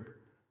care group.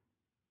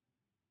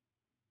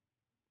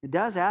 It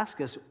does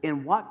ask us,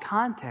 in what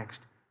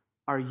context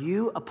are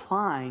you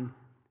applying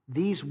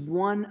these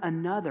one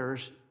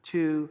another's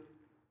to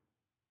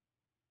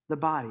the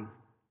body?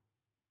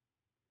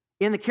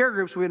 In the care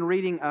groups, we've been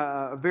reading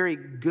a very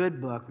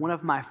good book, one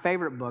of my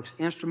favorite books,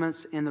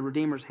 Instruments in the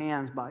Redeemer's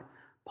Hands by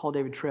Paul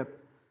David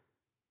Tripp.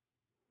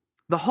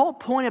 The whole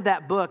point of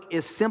that book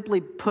is simply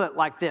put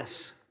like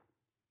this.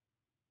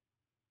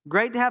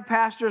 Great to have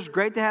pastors,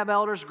 great to have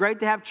elders,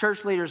 great to have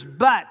church leaders,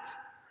 but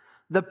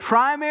the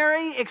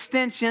primary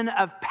extension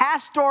of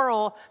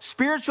pastoral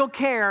spiritual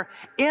care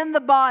in the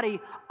body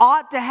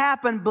ought to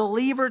happen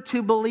believer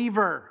to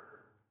believer.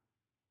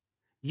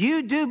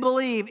 You do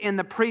believe in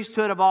the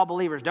priesthood of all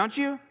believers, don't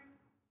you?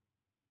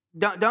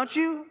 Don't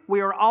you? We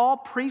are all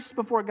priests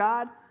before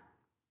God.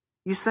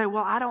 You say,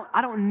 well, I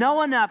don't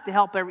know enough to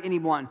help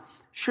anyone.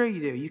 Sure you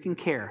do. You can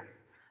care.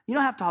 You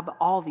don't have to have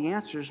all the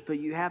answers, but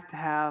you have to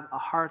have a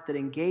heart that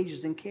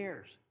engages and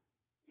cares.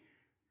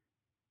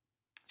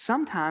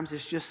 Sometimes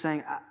it's just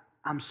saying,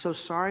 I'm so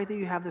sorry that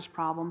you have this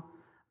problem.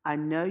 I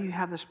know you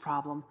have this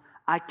problem.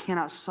 I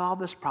cannot solve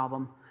this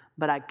problem,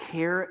 but I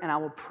care and I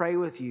will pray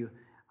with you.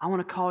 I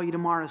want to call you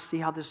tomorrow to see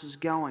how this is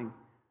going.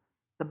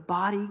 The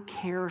body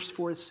cares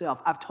for itself.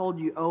 I've told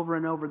you over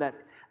and over that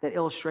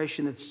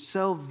illustration that's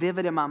so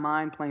vivid in my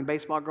mind playing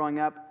baseball growing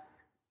up.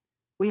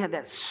 We had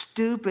that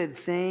stupid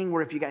thing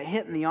where if you got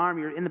hit in the arm,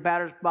 you're in the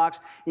batter's box,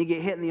 and you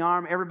get hit in the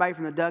arm, everybody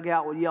from the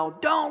dugout will yell,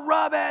 "Don't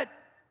rub it!"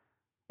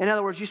 In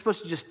other words, you're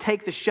supposed to just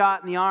take the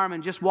shot in the arm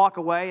and just walk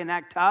away and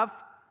act tough.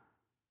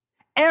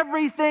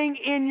 Everything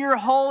in your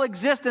whole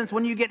existence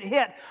when you get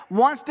hit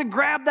wants to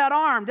grab that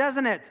arm,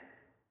 doesn't it?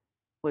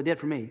 Well, it did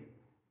for me.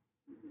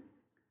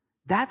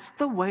 That's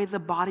the way the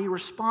body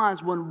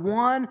responds. When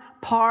one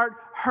part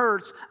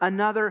hurts,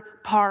 another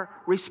part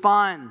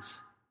responds.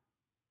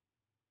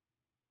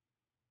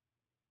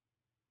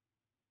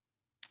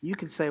 You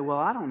could say, well,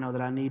 I don't know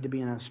that I need to be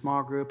in a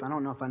small group. I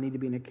don't know if I need to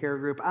be in a care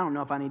group. I don't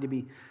know if I need to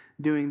be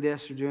doing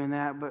this or doing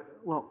that. But,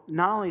 well,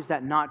 not only is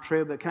that not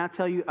true, but can I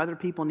tell you, other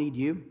people need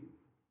you.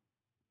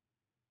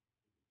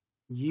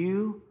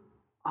 You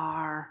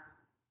are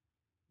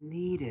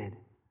needed.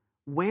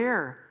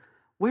 Where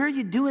are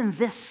you doing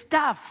this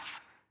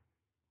stuff?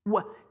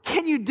 What,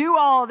 can you do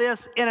all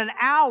this in an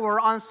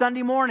hour on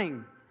Sunday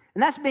morning?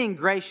 And that's being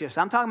gracious.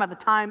 I'm talking about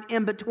the time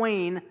in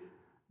between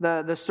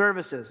the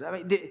services. I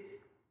mean,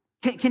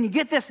 can you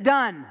get this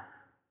done?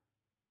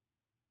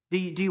 Do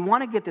you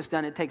want to get this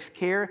done? It takes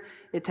care.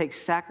 It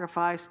takes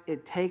sacrifice.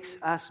 It takes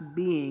us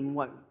being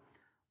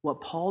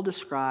what Paul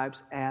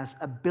describes as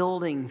a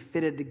building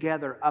fitted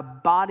together, a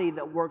body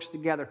that works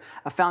together,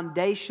 a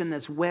foundation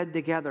that's wed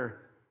together.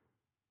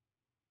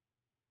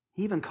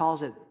 He even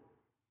calls it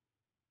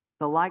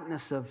the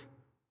likeness of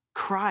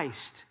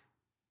Christ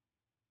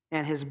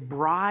and his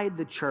bride,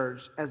 the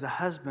church, as a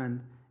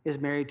husband is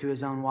married to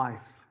his own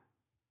wife.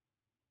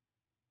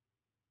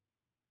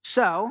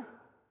 So,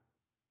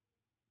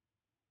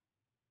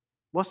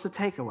 what's the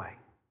takeaway?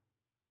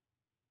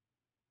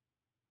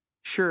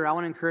 Sure, I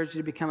want to encourage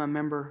you to become a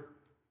member.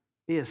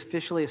 Be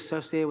officially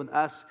associated with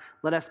us.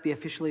 Let us be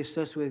officially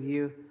associated with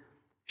you.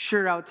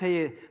 Sure, I would tell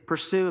you,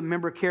 pursue a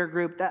member care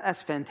group.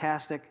 That's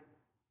fantastic.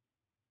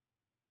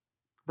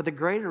 But the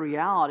greater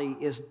reality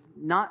is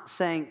not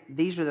saying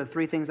these are the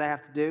 3 things I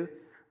have to do.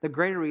 The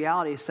greater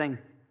reality is saying,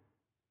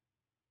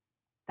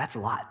 that's a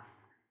lot.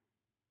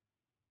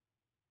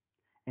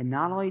 And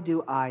not only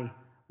do I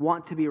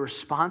want to be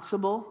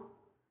responsible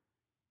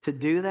to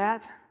do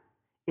that,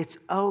 it's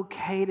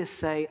okay to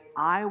say,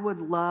 I would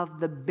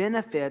love the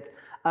benefit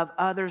of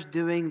others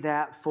doing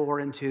that for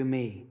and to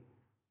me.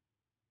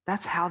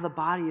 That's how the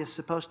body is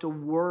supposed to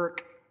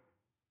work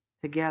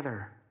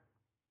together.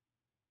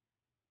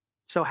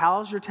 So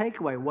how's your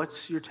takeaway?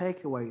 What's your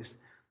takeaways?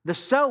 The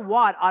so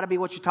what ought to be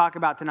what you talk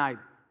about tonight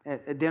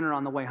at dinner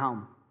on the way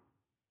home.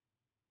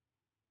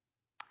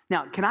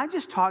 Now, can I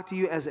just talk to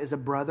you as a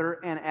brother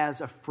and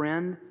as a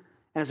friend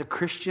and as a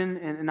Christian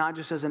and not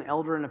just as an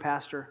elder and a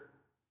pastor?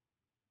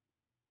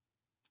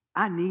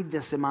 I need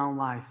this in my own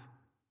life.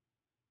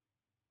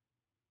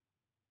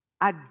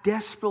 I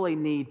desperately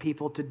need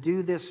people to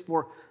do this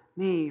for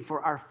me,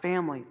 for our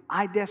family.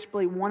 I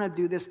desperately want to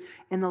do this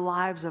in the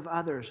lives of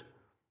others.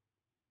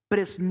 But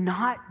it's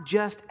not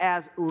just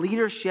as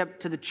leadership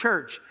to the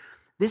church.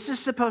 This is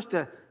supposed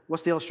to,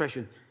 what's the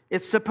illustration?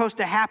 It's supposed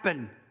to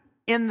happen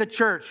in the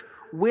church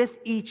with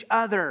each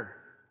other.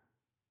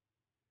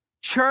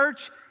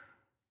 Church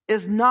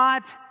is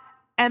not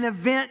an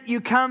event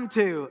you come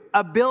to,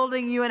 a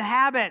building you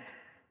inhabit.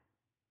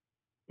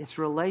 It's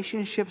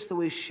relationships that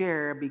we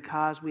share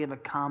because we have a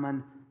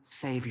common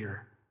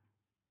Savior.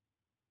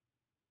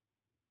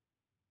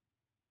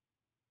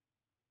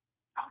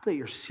 I hope that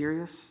you're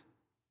serious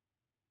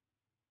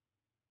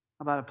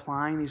about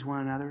applying these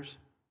one another's.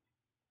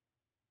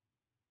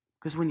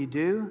 Because when you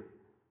do,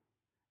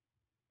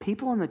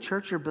 people in the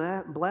church are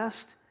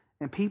blessed,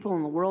 and people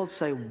in the world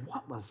say,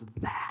 what was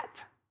that?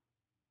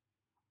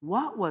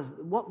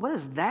 What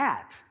is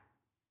that?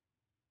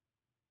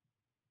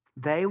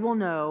 They will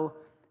know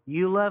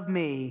you love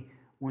me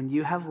when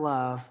you have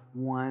love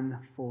one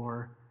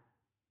for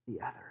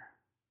the other.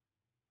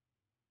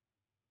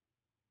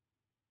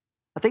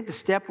 I think the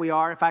step we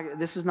are,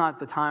 this is not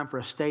the time for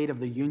a State of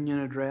the Union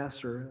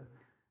address,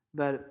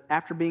 but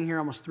after being here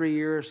almost 3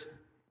 years,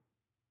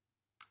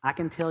 I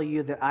can tell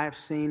you that I have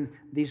seen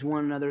these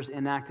one another's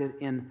enacted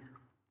in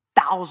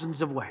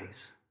thousands of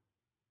ways.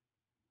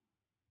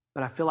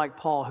 But I feel like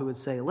Paul, who would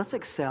say, let's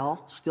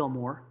excel still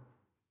more.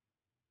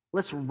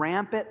 Let's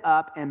ramp it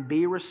up and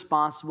be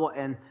responsible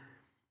and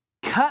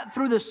cut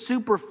through the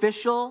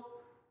superficial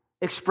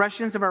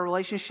expressions of our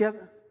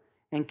relationship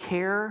and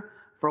care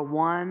for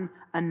one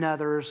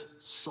another's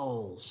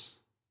souls.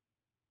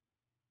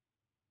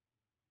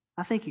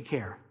 I think you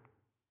care.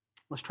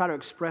 Let's try to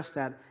express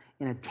that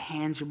in a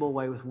tangible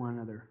way with one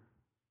another.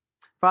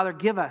 Father,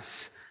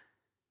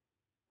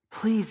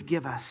 please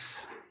give us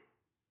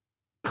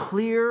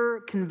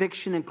clear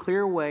conviction and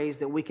clear ways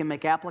that we can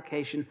make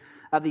application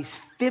of these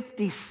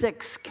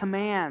 56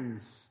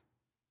 commands,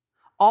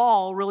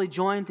 all really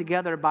joined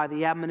together by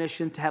the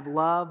admonition to have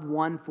love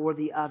one for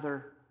the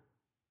other.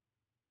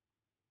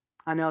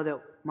 I know that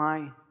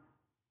my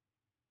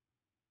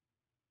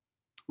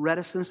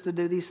reticence to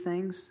do these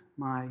things,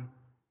 my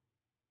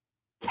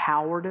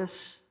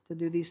cowardice to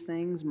do these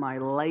things, my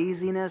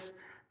laziness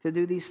to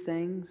do these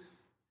things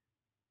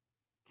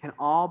can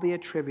all be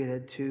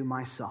attributed to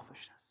my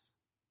selfishness.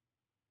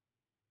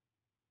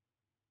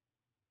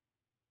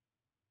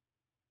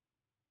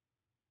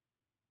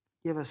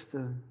 Give us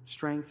the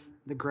strength,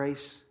 the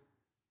grace,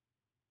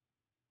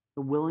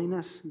 the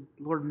willingness.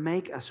 Lord,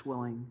 make us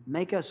willing.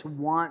 Make us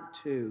want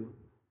to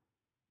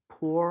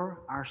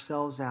pour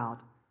ourselves out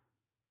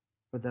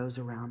for those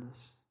around us.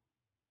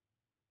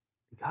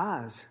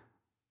 Because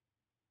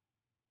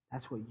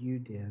that's what you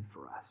did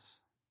for us.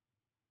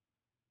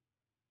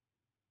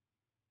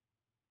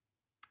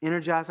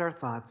 Energize our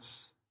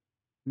thoughts.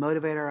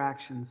 Motivate our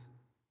actions.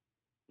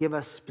 Give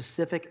us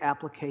specific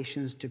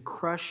applications to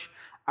crush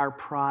our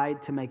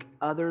pride, to make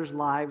others'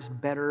 lives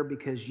better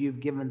because you've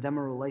given them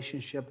a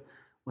relationship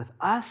with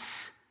us,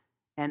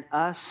 and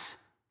us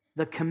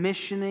the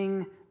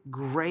commissioning,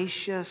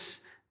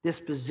 gracious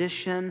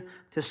disposition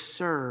to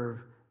serve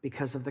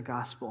because of the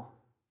gospel.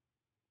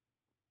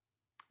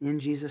 In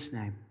Jesus'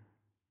 name,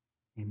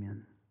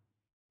 amen.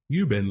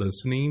 You've been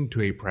listening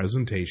to a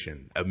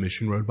presentation of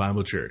Mission Road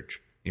Bible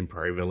Church in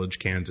Prairie Village,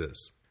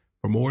 Kansas.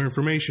 For more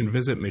information,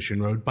 visit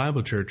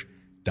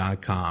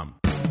missionroadbiblechurch.com.